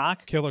 Killer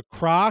Croc. Killer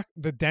Croc,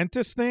 the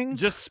dentist thing.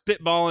 just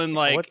spitballing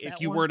What's if that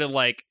you one? were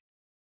to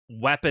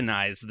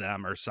weaponize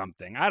them or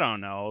something. I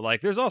don't know.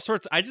 There's all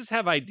sorts. I just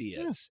have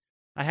ideas.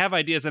 I have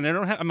ideas, and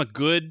I'm a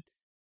good,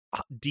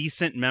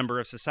 decent member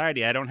of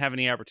society. I don't have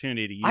any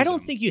opportunity to use I don't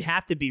them. think you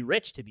have to be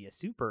rich to be a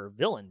super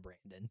villain,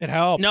 Brandon. It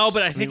helps. No,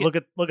 but I I think mean,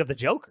 look at the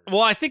Joker.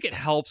 well, I think it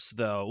helps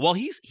though. Well,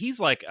 he's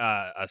like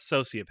a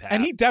sociopath,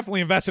 and he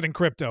definitely invested in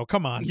crypto.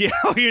 Come on. yeah,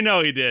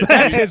 he did.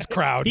 That's his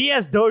crowd. He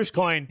has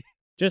Dogecoin,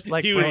 just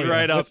like he was Brandon.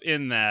 right up Listen-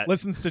 in that.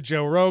 Listens to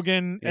Joe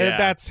Rogan. Yeah.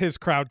 That's his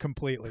crowd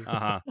completely.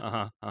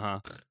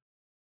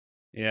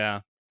 Yeah,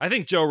 I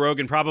think Joe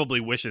Rogan probably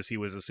wishes he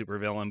was a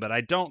supervillain, but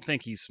I don't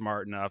think he's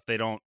smart enough. They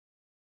don't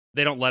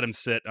let him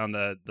sit on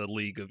the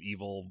League of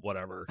Evil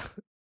whatever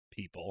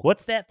people.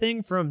 What's that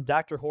thing from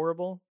Dr.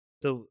 Horrible?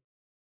 The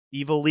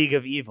Evil League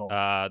of Evil.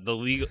 The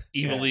League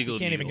Yeah, League you of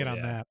can't Evil, even get on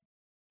yeah. that.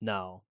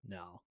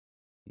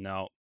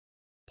 No.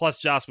 Plus,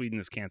 Joss Whedon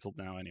is canceled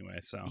now anyway.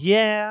 So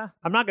Yeah,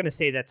 I'm not going to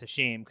say that's a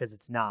shame because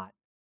it's not.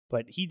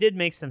 But he did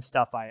make some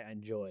stuff I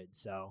enjoyed,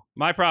 so.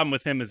 my problem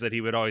with him is that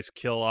he would always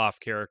kill off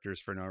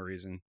characters for no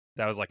reason.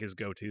 That was like his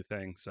go-to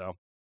thing. So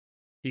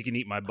he can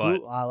eat my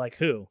butt. Who, like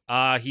who?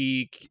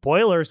 He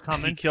Spoilers he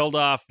coming. killed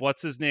off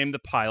what's his name, the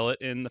pilot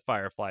in the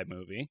Firefly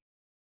movie.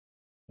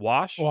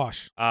 Wash.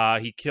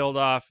 He killed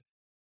off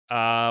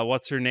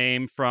what's her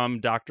name from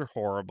Dr.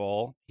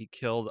 Horrible. He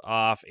killed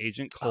off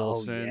Agent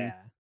Coulson Oh, yeah.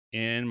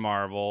 in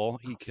Marvel.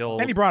 He killed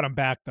And he brought him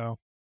back, though.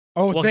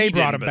 Oh, Well, they he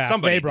brought didn't, him but back.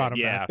 somebody They brought did,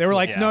 him yeah. back. They were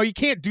like, Yeah. no, you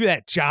can't do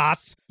that,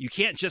 Joss. You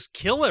can't just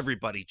kill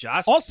everybody,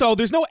 Joss. Also,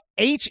 there's no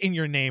H in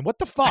your name. What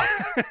the fuck?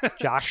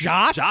 Josh.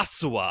 Joss?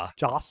 Joshua.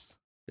 Joss.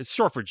 It's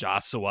short for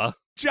Joshua.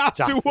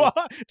 Joshua.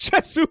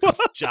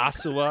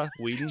 Joshua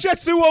Whedon.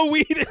 Joshua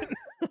Whedon.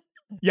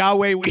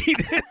 Yahweh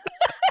Whedon.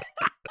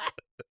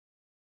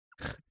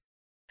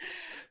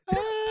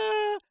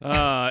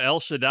 El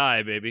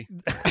Shaddai, baby.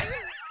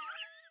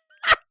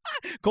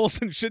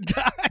 Coulson should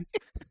die.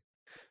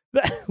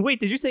 Wait,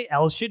 did you say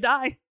El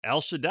Shaddai? El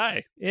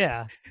Shaddai.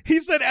 Yeah. He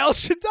said El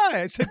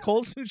Shaddai. I said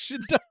Coulson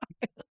should die.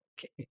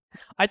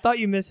 I thought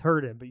you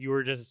misheard him, but you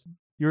were just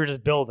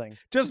building.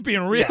 Just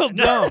being real Yeah,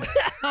 no.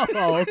 dumb.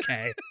 Oh,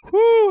 okay.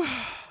 Whew.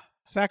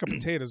 Sack of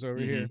potatoes over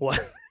here. What?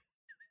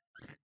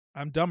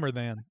 I'm dumber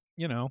than,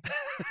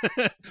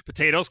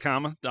 Potatoes,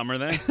 comma, dumber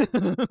than.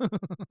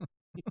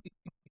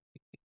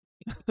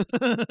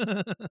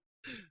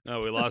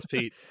 Oh, we lost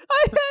Pete.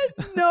 I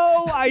had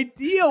no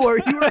idea where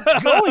you were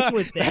going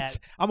with that.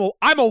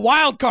 I'm a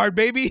wild card,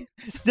 baby.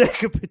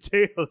 Stack of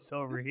potatoes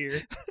over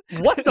here.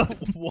 What the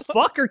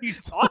fuck are you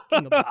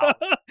talking about?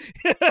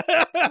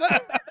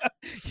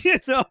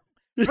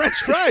 French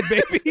fried,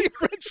 baby.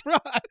 French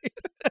fried.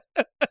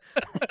 I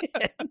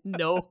had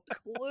no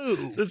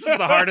clue. This is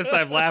the hardest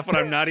I've laughed when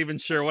I'm not even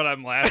sure what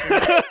I'm laughing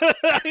at.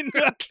 I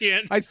know. I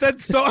can't. I said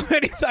so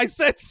many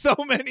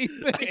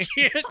things.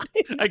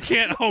 I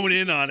can't hone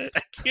in on it.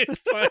 I can't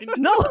find.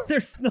 No,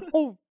 there's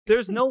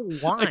no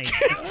line to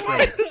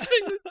trace.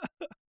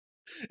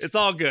 It's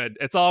all good.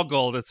 It's all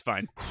gold. It's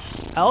fine.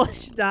 El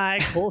Shaddai,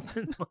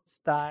 Coulson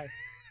must die.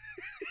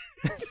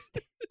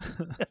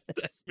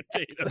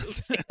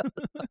 Potatoes.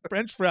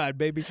 French fried,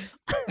 baby.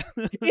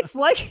 It's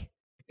like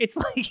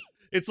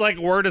It's like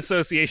word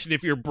association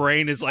if your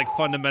brain is like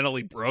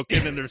fundamentally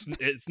broken and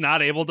it's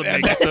not able to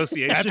make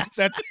associations.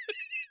 That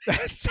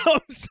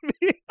sums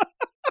me up.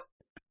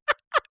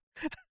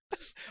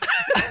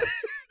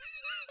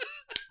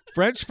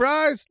 French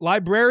fries,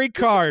 library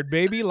card,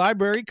 baby,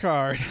 library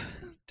card.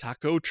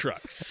 Taco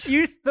trucks.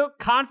 use the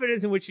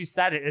confidence in which you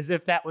said it as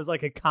if that was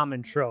like a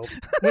common trope.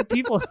 When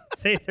people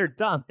say they're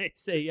dumb, they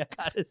say, "You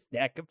got a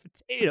stack of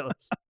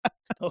potatoes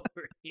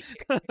over here."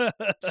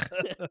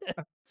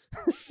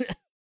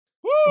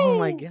 Oh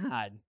my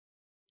god!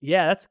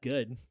 Yeah, that's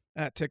good.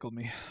 That tickled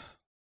me.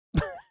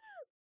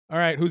 All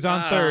right, who's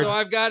on third? So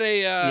I've got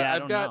a I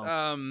I've don't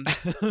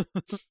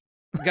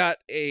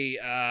got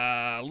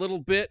a little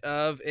bit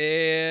of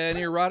an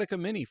erotica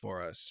mini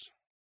for us.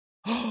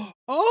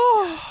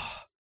 Oh,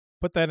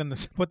 put that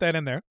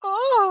in there.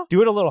 Oh,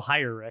 Do it a little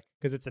higher, Rick,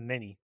 because it's a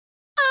mini.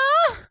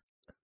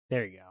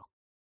 There you go.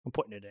 I'm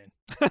putting it in.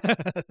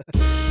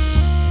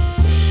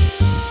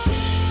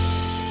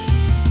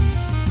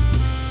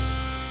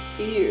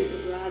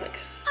 Erotica.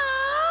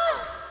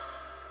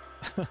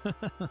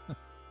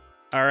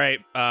 All right.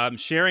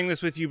 Sharing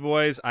this with you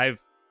boys. I've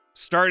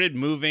started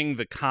moving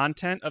the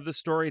content of the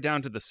story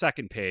down to the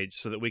second page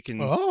so that we can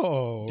do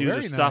the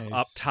very stuff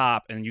nice. up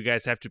top, and you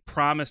guys have to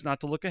promise not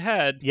to look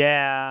ahead.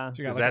 Yeah.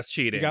 So you Because got, like, that's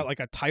cheating. you got like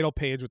a title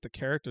page with the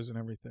characters and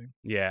everything.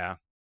 Yeah.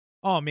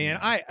 Oh man,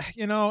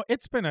 Yeah.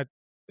 it's been a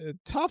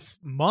tough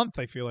month.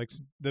 I feel like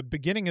the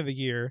beginning of the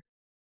year,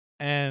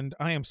 and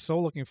I am so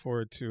looking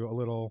forward to a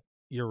little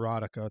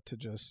erotica to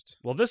just.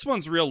 Well, this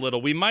one's real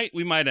little. We might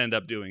end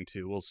up doing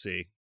two. We'll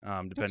see.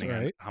 That's Depending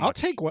right. on how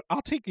much.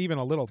 I'll take even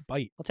a little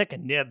bite. I'll take a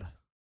nib.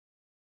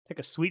 Take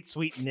a sweet,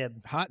 sweet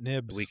nib. Hot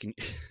nibs. we can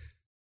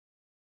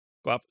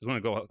go out. You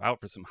want to go out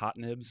for some hot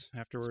nibs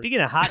afterwards?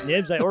 Speaking of hot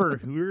nibs, I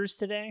ordered Hooters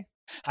today.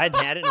 I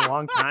hadn't had it in a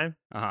long time.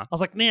 Uh-huh. I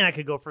was like, man, I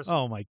could go for some.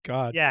 Oh my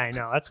god. Yeah, I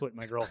know. That's what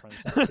my girlfriend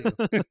said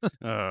too.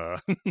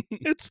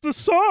 It's the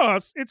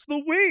sauce. It's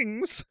the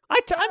wings.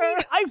 I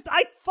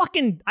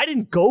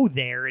didn't go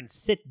there and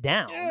sit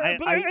down.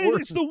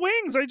 it's the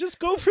wings. I just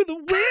go for the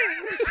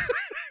wings.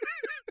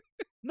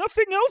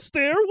 Nothing else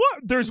there. What?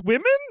 There's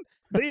women?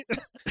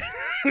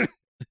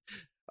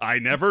 I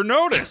never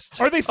noticed.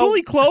 Are they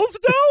fully clothed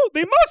though?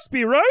 They must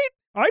be, right?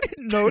 I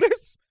didn't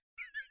notice.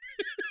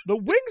 The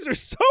wings are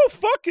so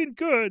fucking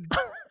good.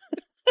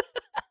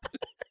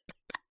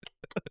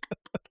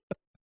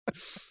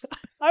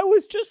 I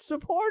was just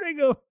supporting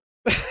a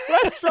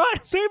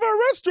restaurant. Save our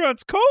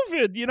restaurants.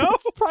 COVID, you know?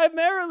 It's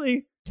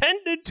primarily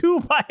tended to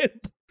by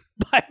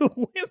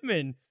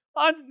women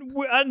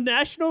on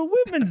National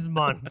Women's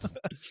Month.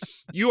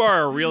 You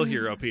are a real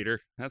hero,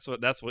 Peter. That's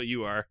what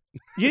you are.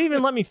 You didn't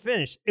even let me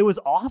finish. It was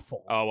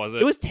awful. Oh, was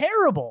it? It was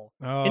terrible.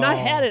 And I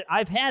had Oh. it.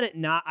 I've had it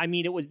not. I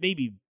mean, it was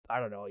maybe, I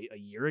don't know, a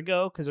year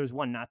ago because there was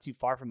one not too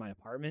far from my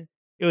apartment.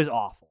 It was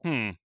awful.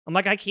 I'm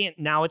like, I can't.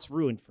 Now it's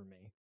ruined for me.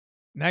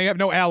 Now you have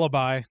no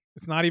alibi.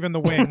 It's not even the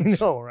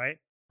wings. No, right?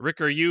 Rick,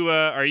 are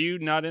you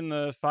not in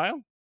the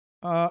file?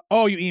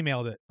 Oh, you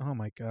emailed it. Oh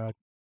my god.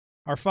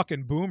 Our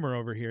fucking boomer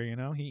over here, you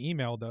know? He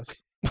emailed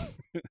us.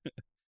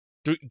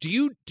 Do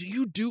you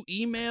do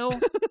email?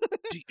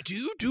 do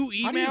you do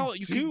email? How do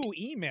you do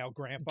email,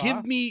 Grandpa?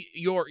 Give me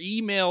your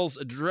email's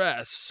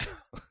address.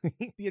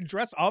 the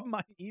address of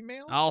my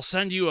email? I'll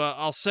send you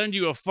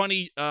a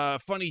funny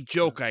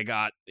joke I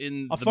got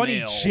in A the funny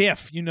mail.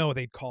 GIF. You know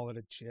they'd call it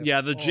a GIF. Yeah,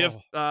 the GIF.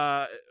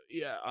 Oh.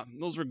 Yeah,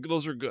 those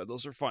are good.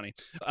 Those are funny.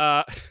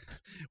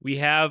 We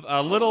have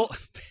a little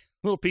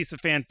piece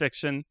of fan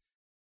fiction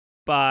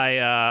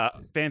by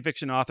fan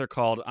fiction author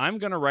called "I'm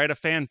Gonna Write a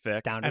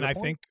Fanfic." Down to And the I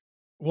point. think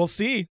we'll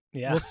see.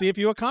 Yeah. We'll see if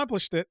you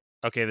accomplished it.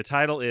 Okay, the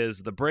title is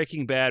 "The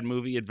Breaking Bad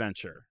Movie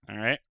Adventure." All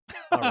right.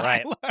 All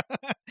right.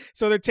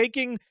 So they're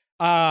taking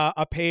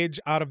a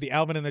page out of the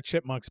Alvin and the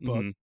Chipmunks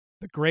book, Mhm.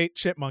 The Great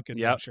Chipmunk Yep.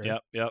 Adventure,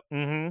 Yep.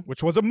 Mm-hmm.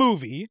 which was a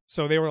movie.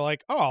 So they were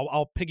like, "Oh,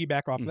 I'll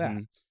piggyback off that.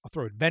 Mhm. I'll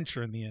throw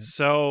adventure in the end."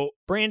 So,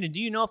 Brandon,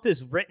 do you know if this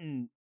is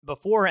written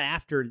before or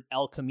after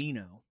El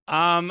Camino?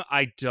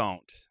 I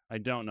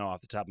don't know off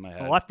the top of my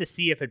head. We'll have to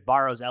see if it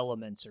borrows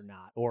elements or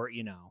not, or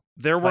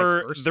There vice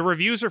were versa. the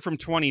reviews are from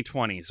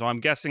 2020, so I'm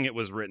guessing it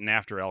was written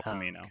after El Oh,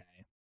 Camino.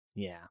 okay.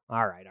 Yeah.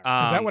 All right. All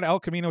right. Is that what El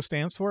Camino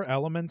stands for?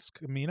 Elements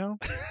Camino?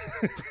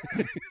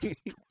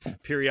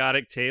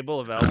 Periodic table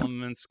of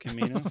elements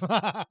Camino?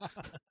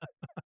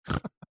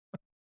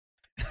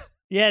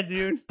 Yeah,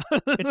 dude.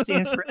 It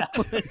stands for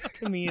Elements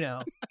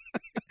Camino.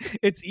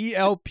 It's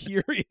EL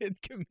period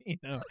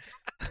Camino.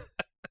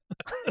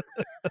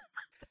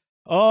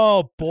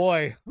 Oh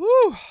boy.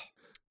 Woo.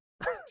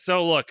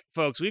 So look,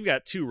 folks, we've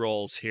got two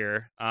roles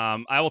here.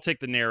 I will take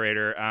the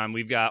narrator.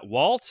 We've got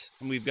Walt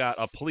and we've got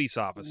a police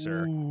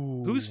officer.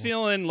 Who's Ooh.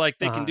 feeling like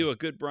they can Uh-huh. do a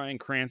good Bryan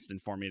Cranston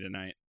for me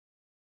tonight?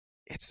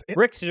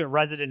 Rick's a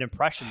resident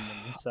impression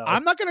man, so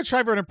I'm not going to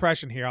try for an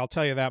impression here. I'll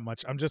tell you that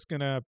much. I'm just going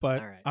to,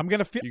 but All right. I'm going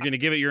to feel. You're going to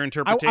give it your I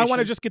interpretation? want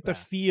to just get the Yeah.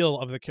 feel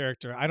of the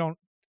character.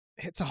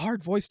 It's a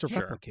hard voice to Sure.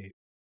 replicate.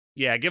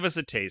 Yeah, give us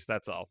a taste.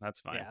 That's all.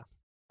 That's fine. Yeah.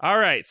 All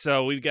right.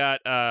 So we've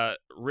got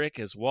Rick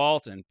as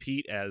Walt and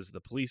Pete as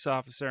the police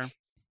officer.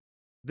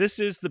 This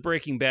is the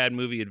Breaking Bad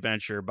movie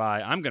adventure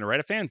by I'm Gonna Write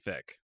a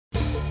Fanfic.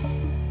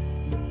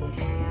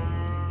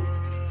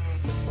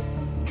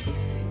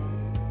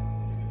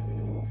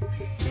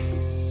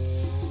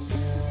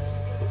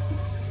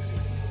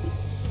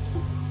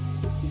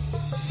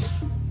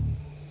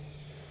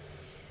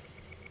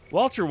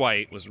 Walter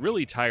White was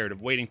really tired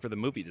of waiting for the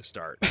movie to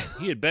start.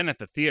 He had been at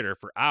the theater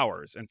for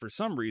hours, and for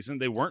some reason,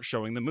 they weren't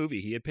showing the movie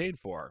he had paid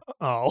for.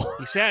 Oh.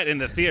 He sat in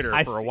the theater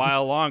I for a see.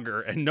 while longer,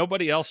 and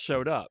nobody else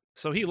showed up.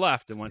 So he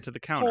left and went to the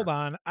counter. Hold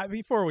on.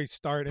 Before we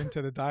start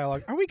into the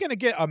dialogue, are we going to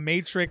get a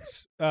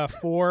Matrix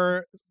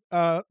 4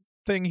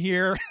 thing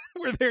here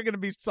where they're going to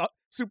be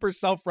super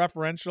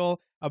self-referential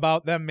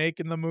about them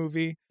making the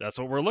movie? That's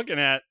what we're looking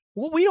at.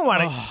 Well, we don't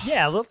want to. Oh.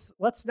 Yeah, let's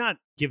not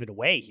give it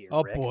away here.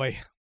 Oh Rick. boy.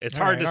 It's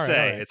All hard right, to all right,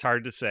 say. all right. It's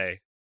hard to say.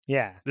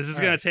 Yeah. This is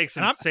All going right. to take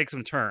And I'm-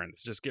 some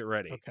turns. Just get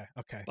ready.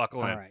 Okay.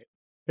 Buckle in. All right.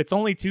 It's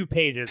only 2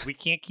 pages. We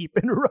can't keep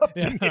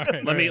interrupting. Yeah, you. all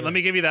right. Let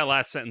me give you that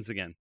last sentence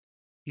again.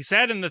 He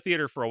sat in the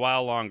theater for a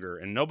while longer,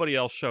 and nobody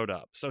else showed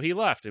up. So he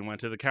left and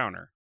went to the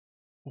counter.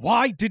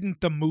 Why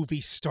didn't the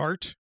movie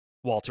start?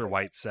 Walter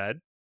White said.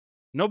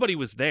 Nobody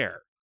was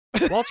there.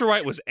 Walter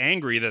White was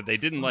angry that they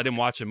didn't let him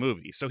watch a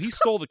movie, so he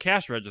stole the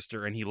cash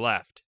register and he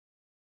left.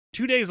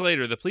 2 days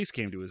later, the police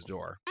came to his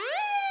door.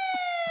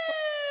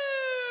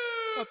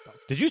 What the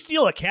Did you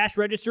steal a cash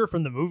register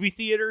from the movie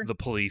theater? The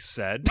police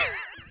said.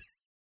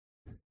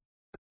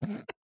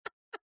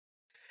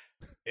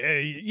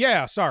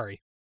 Yeah,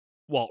 sorry.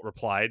 Walt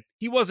replied.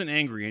 He wasn't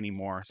angry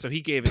anymore, so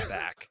he gave it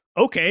back.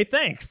 Okay,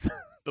 thanks.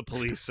 The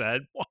police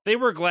said. They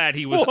were glad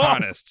he was Whoa.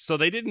 honest, so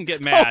they didn't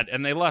get mad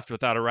and they left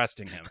without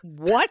arresting him.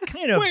 What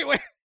kind of? Wait.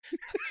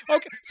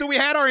 Okay, so we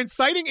had our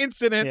inciting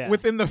incident Yeah.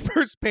 within the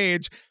first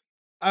page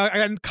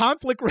and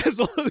conflict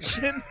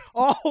resolution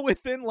all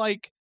within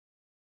like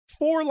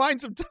 4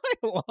 lines of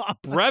dialogue.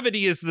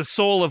 Brevity is the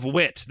soul of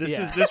wit.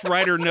 This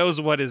writer knows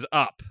what is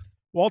up.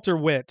 Walter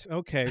Witt.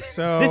 Okay,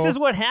 so This is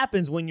what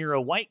happens when you're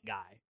a white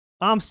guy.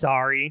 I'm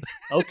sorry.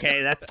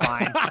 Okay, that's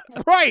fine.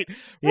 right.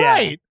 Yeah.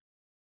 Right.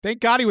 Thank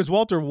God he was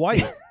Walter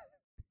White.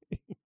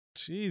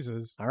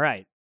 Jesus. All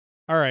right.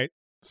 All right.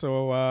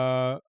 So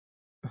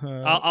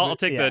I'll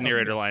take yeah. the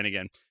narrator line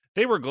again.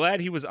 They were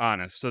glad he was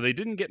honest, so they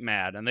didn't get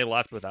mad and they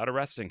left without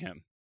arresting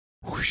him.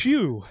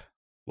 Phew.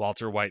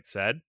 Walter White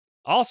said.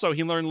 Also,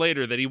 he learned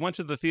later that he went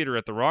to the theater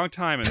at the wrong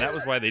time and that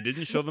was why they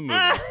didn't show the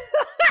movie.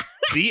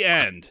 The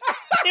end.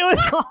 It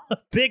was all a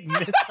big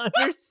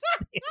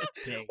misunderstanding.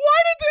 Why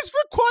did this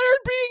require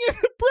being in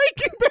the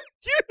Breaking Bad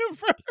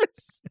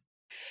universe?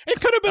 It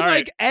could have been All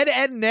right. like Ed,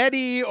 and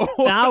Eddie, or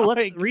Now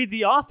let's like, read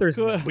the author's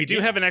note. We do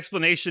have an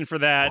explanation for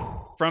that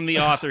from the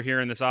author here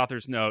in this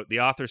author's note. The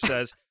author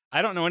says,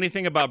 I don't know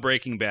anything about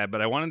Breaking Bad,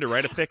 but I wanted to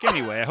write a fic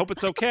anyway. I hope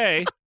it's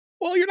okay.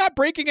 well, you're not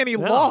breaking any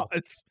No.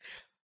 laws.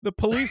 The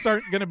police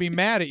aren't going to be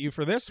mad at you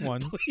for this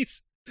one.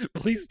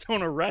 Please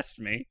don't arrest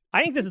me.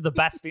 I think this is the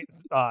best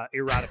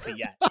erotica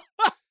yet.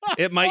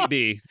 It might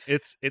be.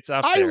 It's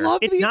up I there. love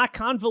It's the, not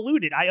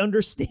convoluted. I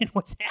understand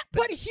what's happening.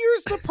 but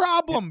here's the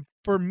problem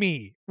for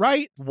me,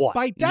 right? What?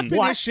 By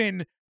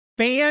definition,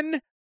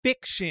 fan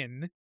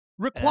fiction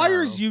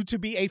requires Oh. you to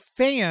be a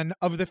fan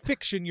of the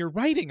fiction you're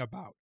writing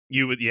about.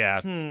 You would,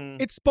 yeah.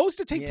 It's supposed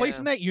to take place Yeah.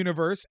 in that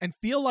universe and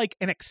feel like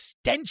an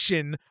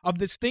extension of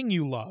this thing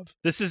you love.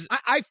 This is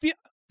I feel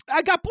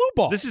I got blue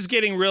balls. this is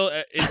getting real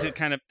into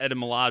kind of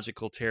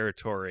etymological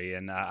territory,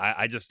 and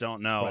I just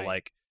don't know. Right.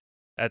 Like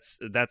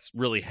that's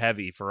really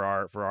heavy for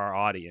our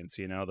audience.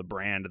 You know, the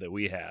brand that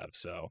we have.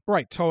 So,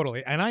 right,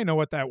 totally. And I know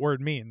what that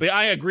word means. but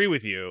I agree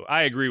with you.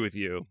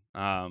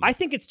 I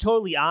think it's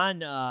totally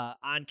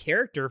on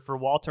character for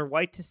Walter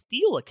White to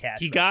steal a cash.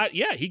 He register.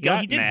 got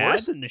he did mad.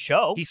 worse in the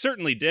show. He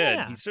certainly did.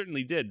 Yeah. He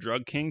certainly did.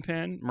 Drug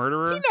kingpin,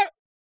 murderer.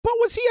 But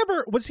was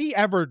he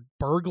ever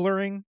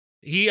burglaring?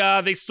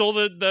 They stole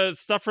the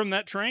stuff from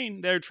that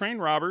train. They're train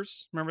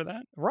robbers. Remember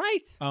that?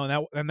 Right.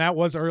 Oh, and that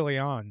was early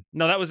on.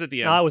 No, that was at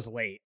the end. No, I was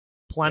late.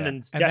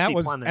 Plemons, And Jesse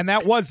that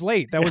Plemons. was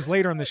late. That was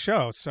later in the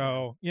show.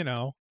 So,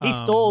 he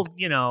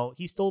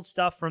stole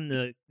stuff from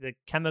the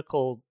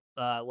chemical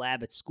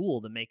lab at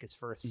school to make his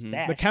first Mhm.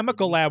 stash. the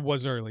chemical lab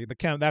was early.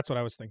 That's what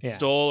I was thinking. Yeah.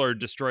 Stole or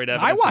destroyed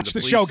evidence. I and watched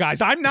the show, police-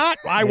 guys. I'm not.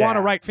 I want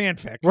to write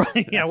fanfic.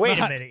 Right. Yeah. That's Wait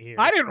not- a minute here.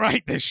 I didn't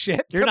write this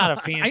shit. You're Come not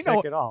a on. fanfic I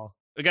know. at all.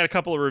 We got a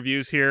couple of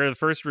reviews here. The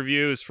first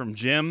review is from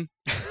Jim,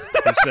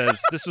 who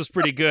says, "This was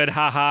pretty good.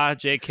 Haha,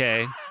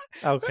 JK."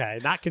 Okay.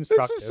 Not This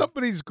constructive. is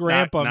somebody's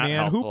grandpa, not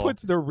man. Who helpful.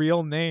 puts their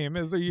real name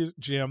as they use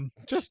Jim?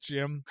 Just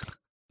Jim.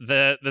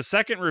 The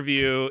second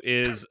review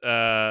is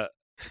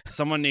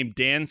someone named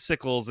Dan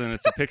Sickles, and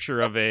it's a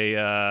picture of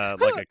a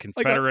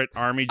Confederate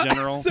Army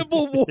general.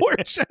 Civil War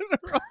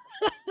general.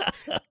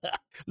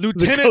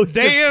 Lieutenant ghost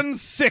of- Dan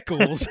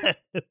Sickles.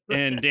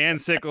 And Dan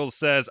Sickles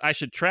says, "I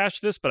should trash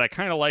this, but I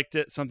kind of liked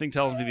it. Something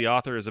tells me the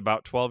author is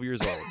about 12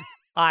 years old.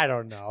 I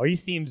don't know. He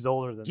seems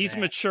older than He's that.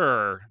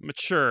 mature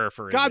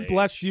for his God age.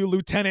 bless you,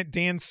 Lieutenant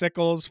Dan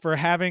Sickles, for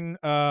having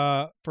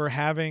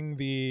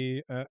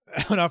the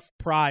enough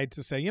pride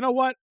to say, you know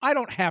what? I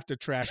don't have to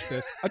trash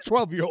this. A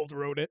 12-year-old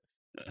wrote it.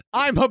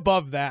 I'm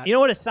above that. You know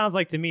what it sounds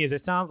like to me is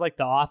it sounds like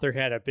the author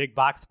had a big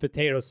box of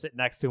potatoes sitting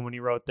next to him when he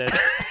wrote this.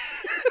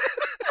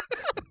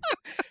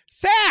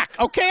 Sack.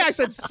 Okay, I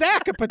said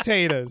sack of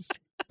potatoes.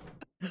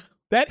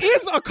 That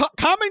is a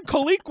common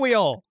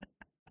colloquial.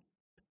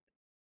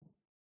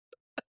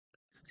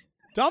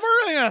 Dumber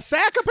than a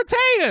sack of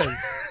potatoes.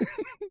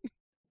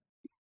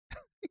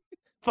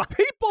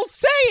 People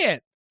say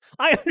it.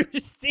 I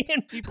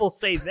understand people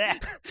say that.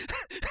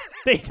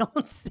 They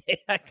don't say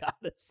I got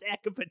a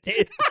sack of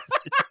potatoes.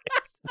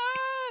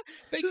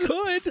 They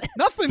could.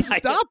 Nothing's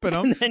Silent- stopping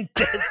them. And then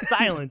dead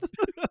silence.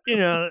 You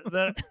know,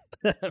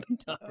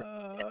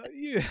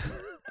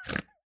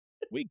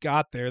 We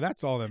got there.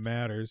 That's all that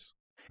matters.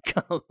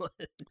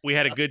 We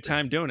had a good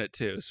time doing it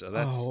too, so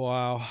that's Oh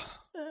wow.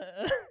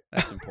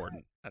 That's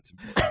important. That's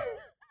important.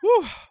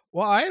 Whew.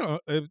 Well, I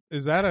don't.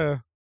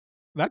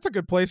 That's a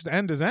good place to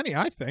end as any.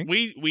 I think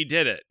We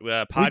did it.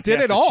 Podcast did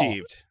it all.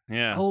 achieved.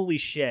 Yeah. Holy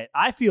shit.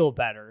 I feel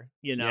better,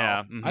 you know.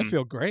 Yeah. I mhm.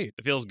 feel great.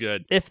 It feels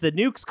good. If the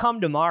nukes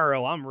come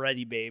tomorrow, I'm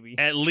ready, baby.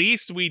 At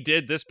least we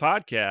did this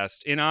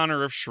podcast in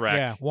honor of Shrek.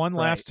 Yeah, one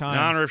last In time.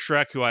 honor of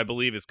Shrek, who I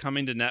believe is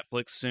coming to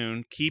Netflix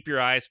soon. Keep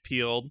your eyes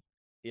peeled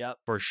Yep.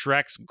 for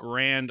Shrek's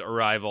grand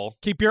arrival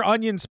Keep your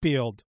onions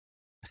peeled.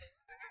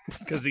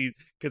 because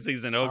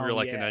he's an ogre Oh,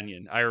 like an yeah.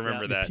 onion. I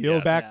remember Yeah. that. Peel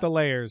yes. back Yeah. the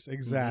layers.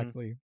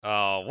 Exactly.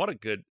 Oh, what a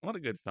good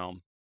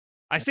film.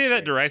 I That's say that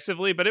great.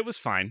 derisively, but it was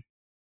fine.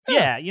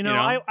 Yeah, you know, You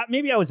know? I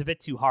maybe I was a bit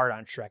too hard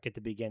on Shrek at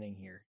the beginning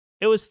here.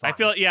 It was fine.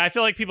 I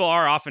feel like people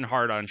are often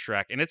hard on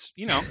Shrek, and it's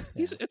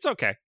it's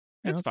okay.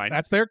 Yeah, It's fine.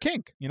 That's their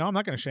kink. You know, I'm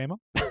not going to shame them.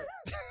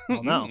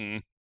 Well, no.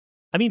 Mm-mm.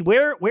 I mean,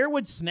 where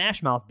would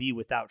Smash Mouth be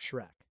without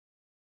Shrek?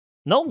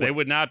 No, They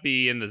would not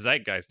be in the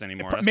zeitgeist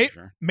anymore. That's May- for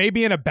sure.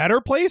 Maybe in a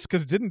better place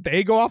because didn't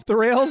they go off the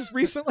rails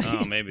recently?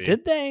 Oh, maybe.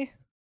 Did they?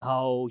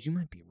 Oh, you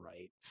might be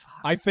right. Fuck.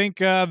 I think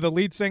the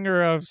lead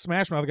singer of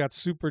Smash Mouth got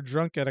super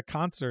drunk at a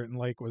concert and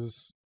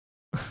was,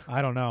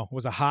 I don't know,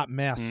 was a hot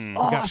mess. Mm. He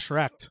Oh, got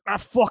Shrek'd. I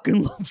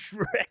fucking love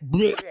Shrek.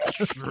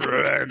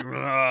 Shrek.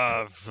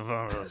 I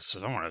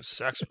want to have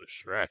sex with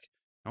Shrek.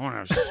 I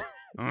want to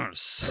have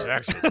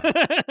sex with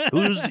him.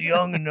 Who's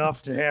young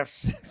enough to have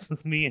sex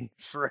with me and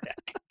Shrek?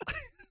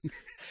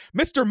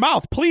 Mr.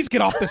 Mouth, please get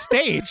off the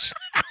stage.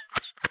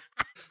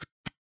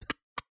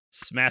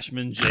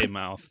 Smashman J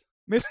Mouth.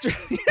 Mr.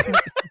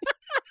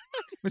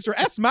 Mr.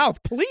 S.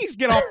 Mouth, please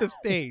get off the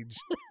stage.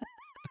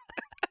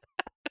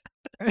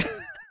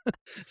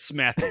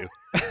 Smatthew.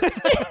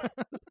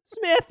 It's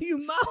Matthew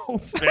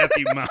Mouth.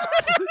 Smatthew Mouth.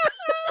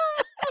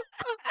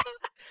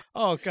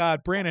 Oh,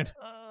 God, Brandon,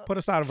 put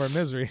us out of our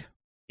misery.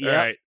 All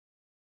right.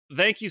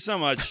 Thank you so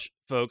much,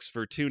 folks,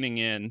 for tuning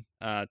in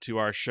to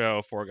our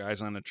show, Four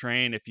Guys on a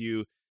Train. If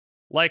you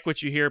like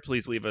what you hear,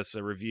 please leave us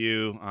a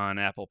review on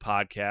Apple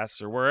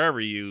Podcasts or wherever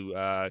you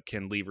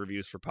can leave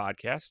reviews for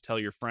podcasts. Tell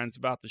your friends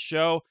about the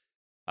show.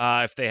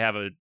 If they have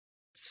a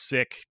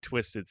sick,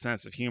 twisted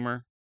sense of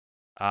humor,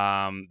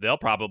 they'll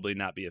probably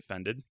not be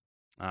offended.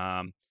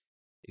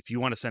 If you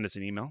want to send us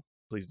an email,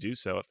 please do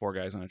so at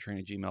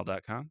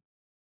fourguysonatrain@gmail.com.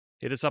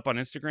 Hit us up on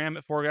Instagram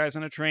at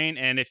 4guysonatrain.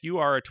 And if you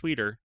are a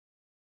tweeter,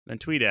 then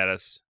tweet at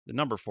us, the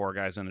number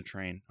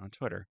 4guysonatrain on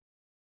Twitter.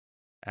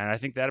 And I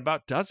think that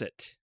about does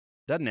it,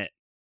 doesn't it?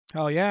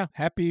 Hell yeah.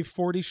 Happy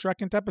 40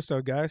 Shrekant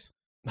episode, guys.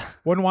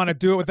 Wouldn't want to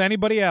do it with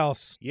anybody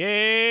else.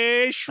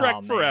 Yay, Shrek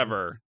Oh, man.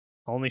 forever.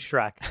 Only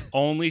Shrek.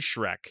 Only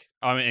Shrek.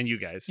 And you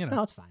guys. You know.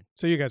 No, it's fine.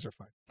 So you guys are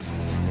fine.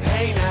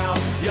 Hey now,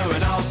 you're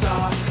an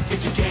all-star.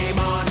 Get your game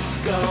on,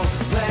 go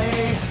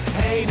play.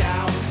 Hey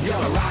now, you're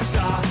a rock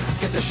star.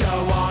 Get the show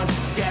on,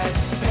 get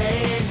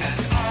paid.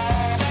 And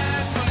all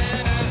that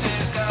glitters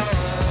is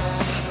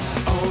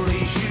gold.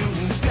 Only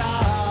shooting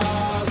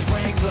stars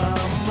break the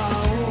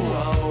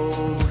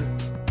mold.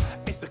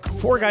 It's a cool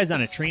Four Guys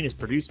on a Train is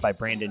produced by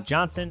Brandon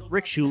Johnson,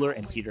 Rick Schuler,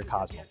 and Peter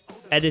Cosmo.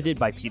 Edited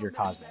by Peter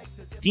Cosmo.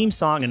 Theme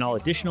song and all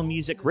additional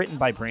music written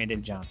by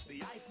Brandon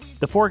Johnson.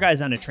 The Four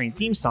Guys on a Train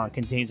theme song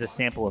contains a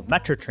sample of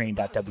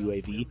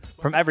Metrotrain.wav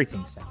from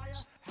Everything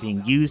Sounds,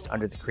 being used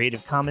under the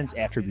Creative Commons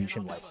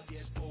Attribution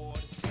License.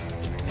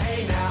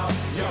 Hey now,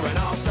 you're an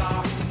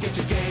all-star. Get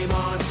your game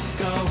on,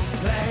 go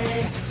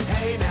play.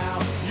 Hey now,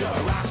 you're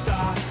a rock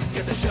star.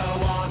 Get the show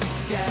on,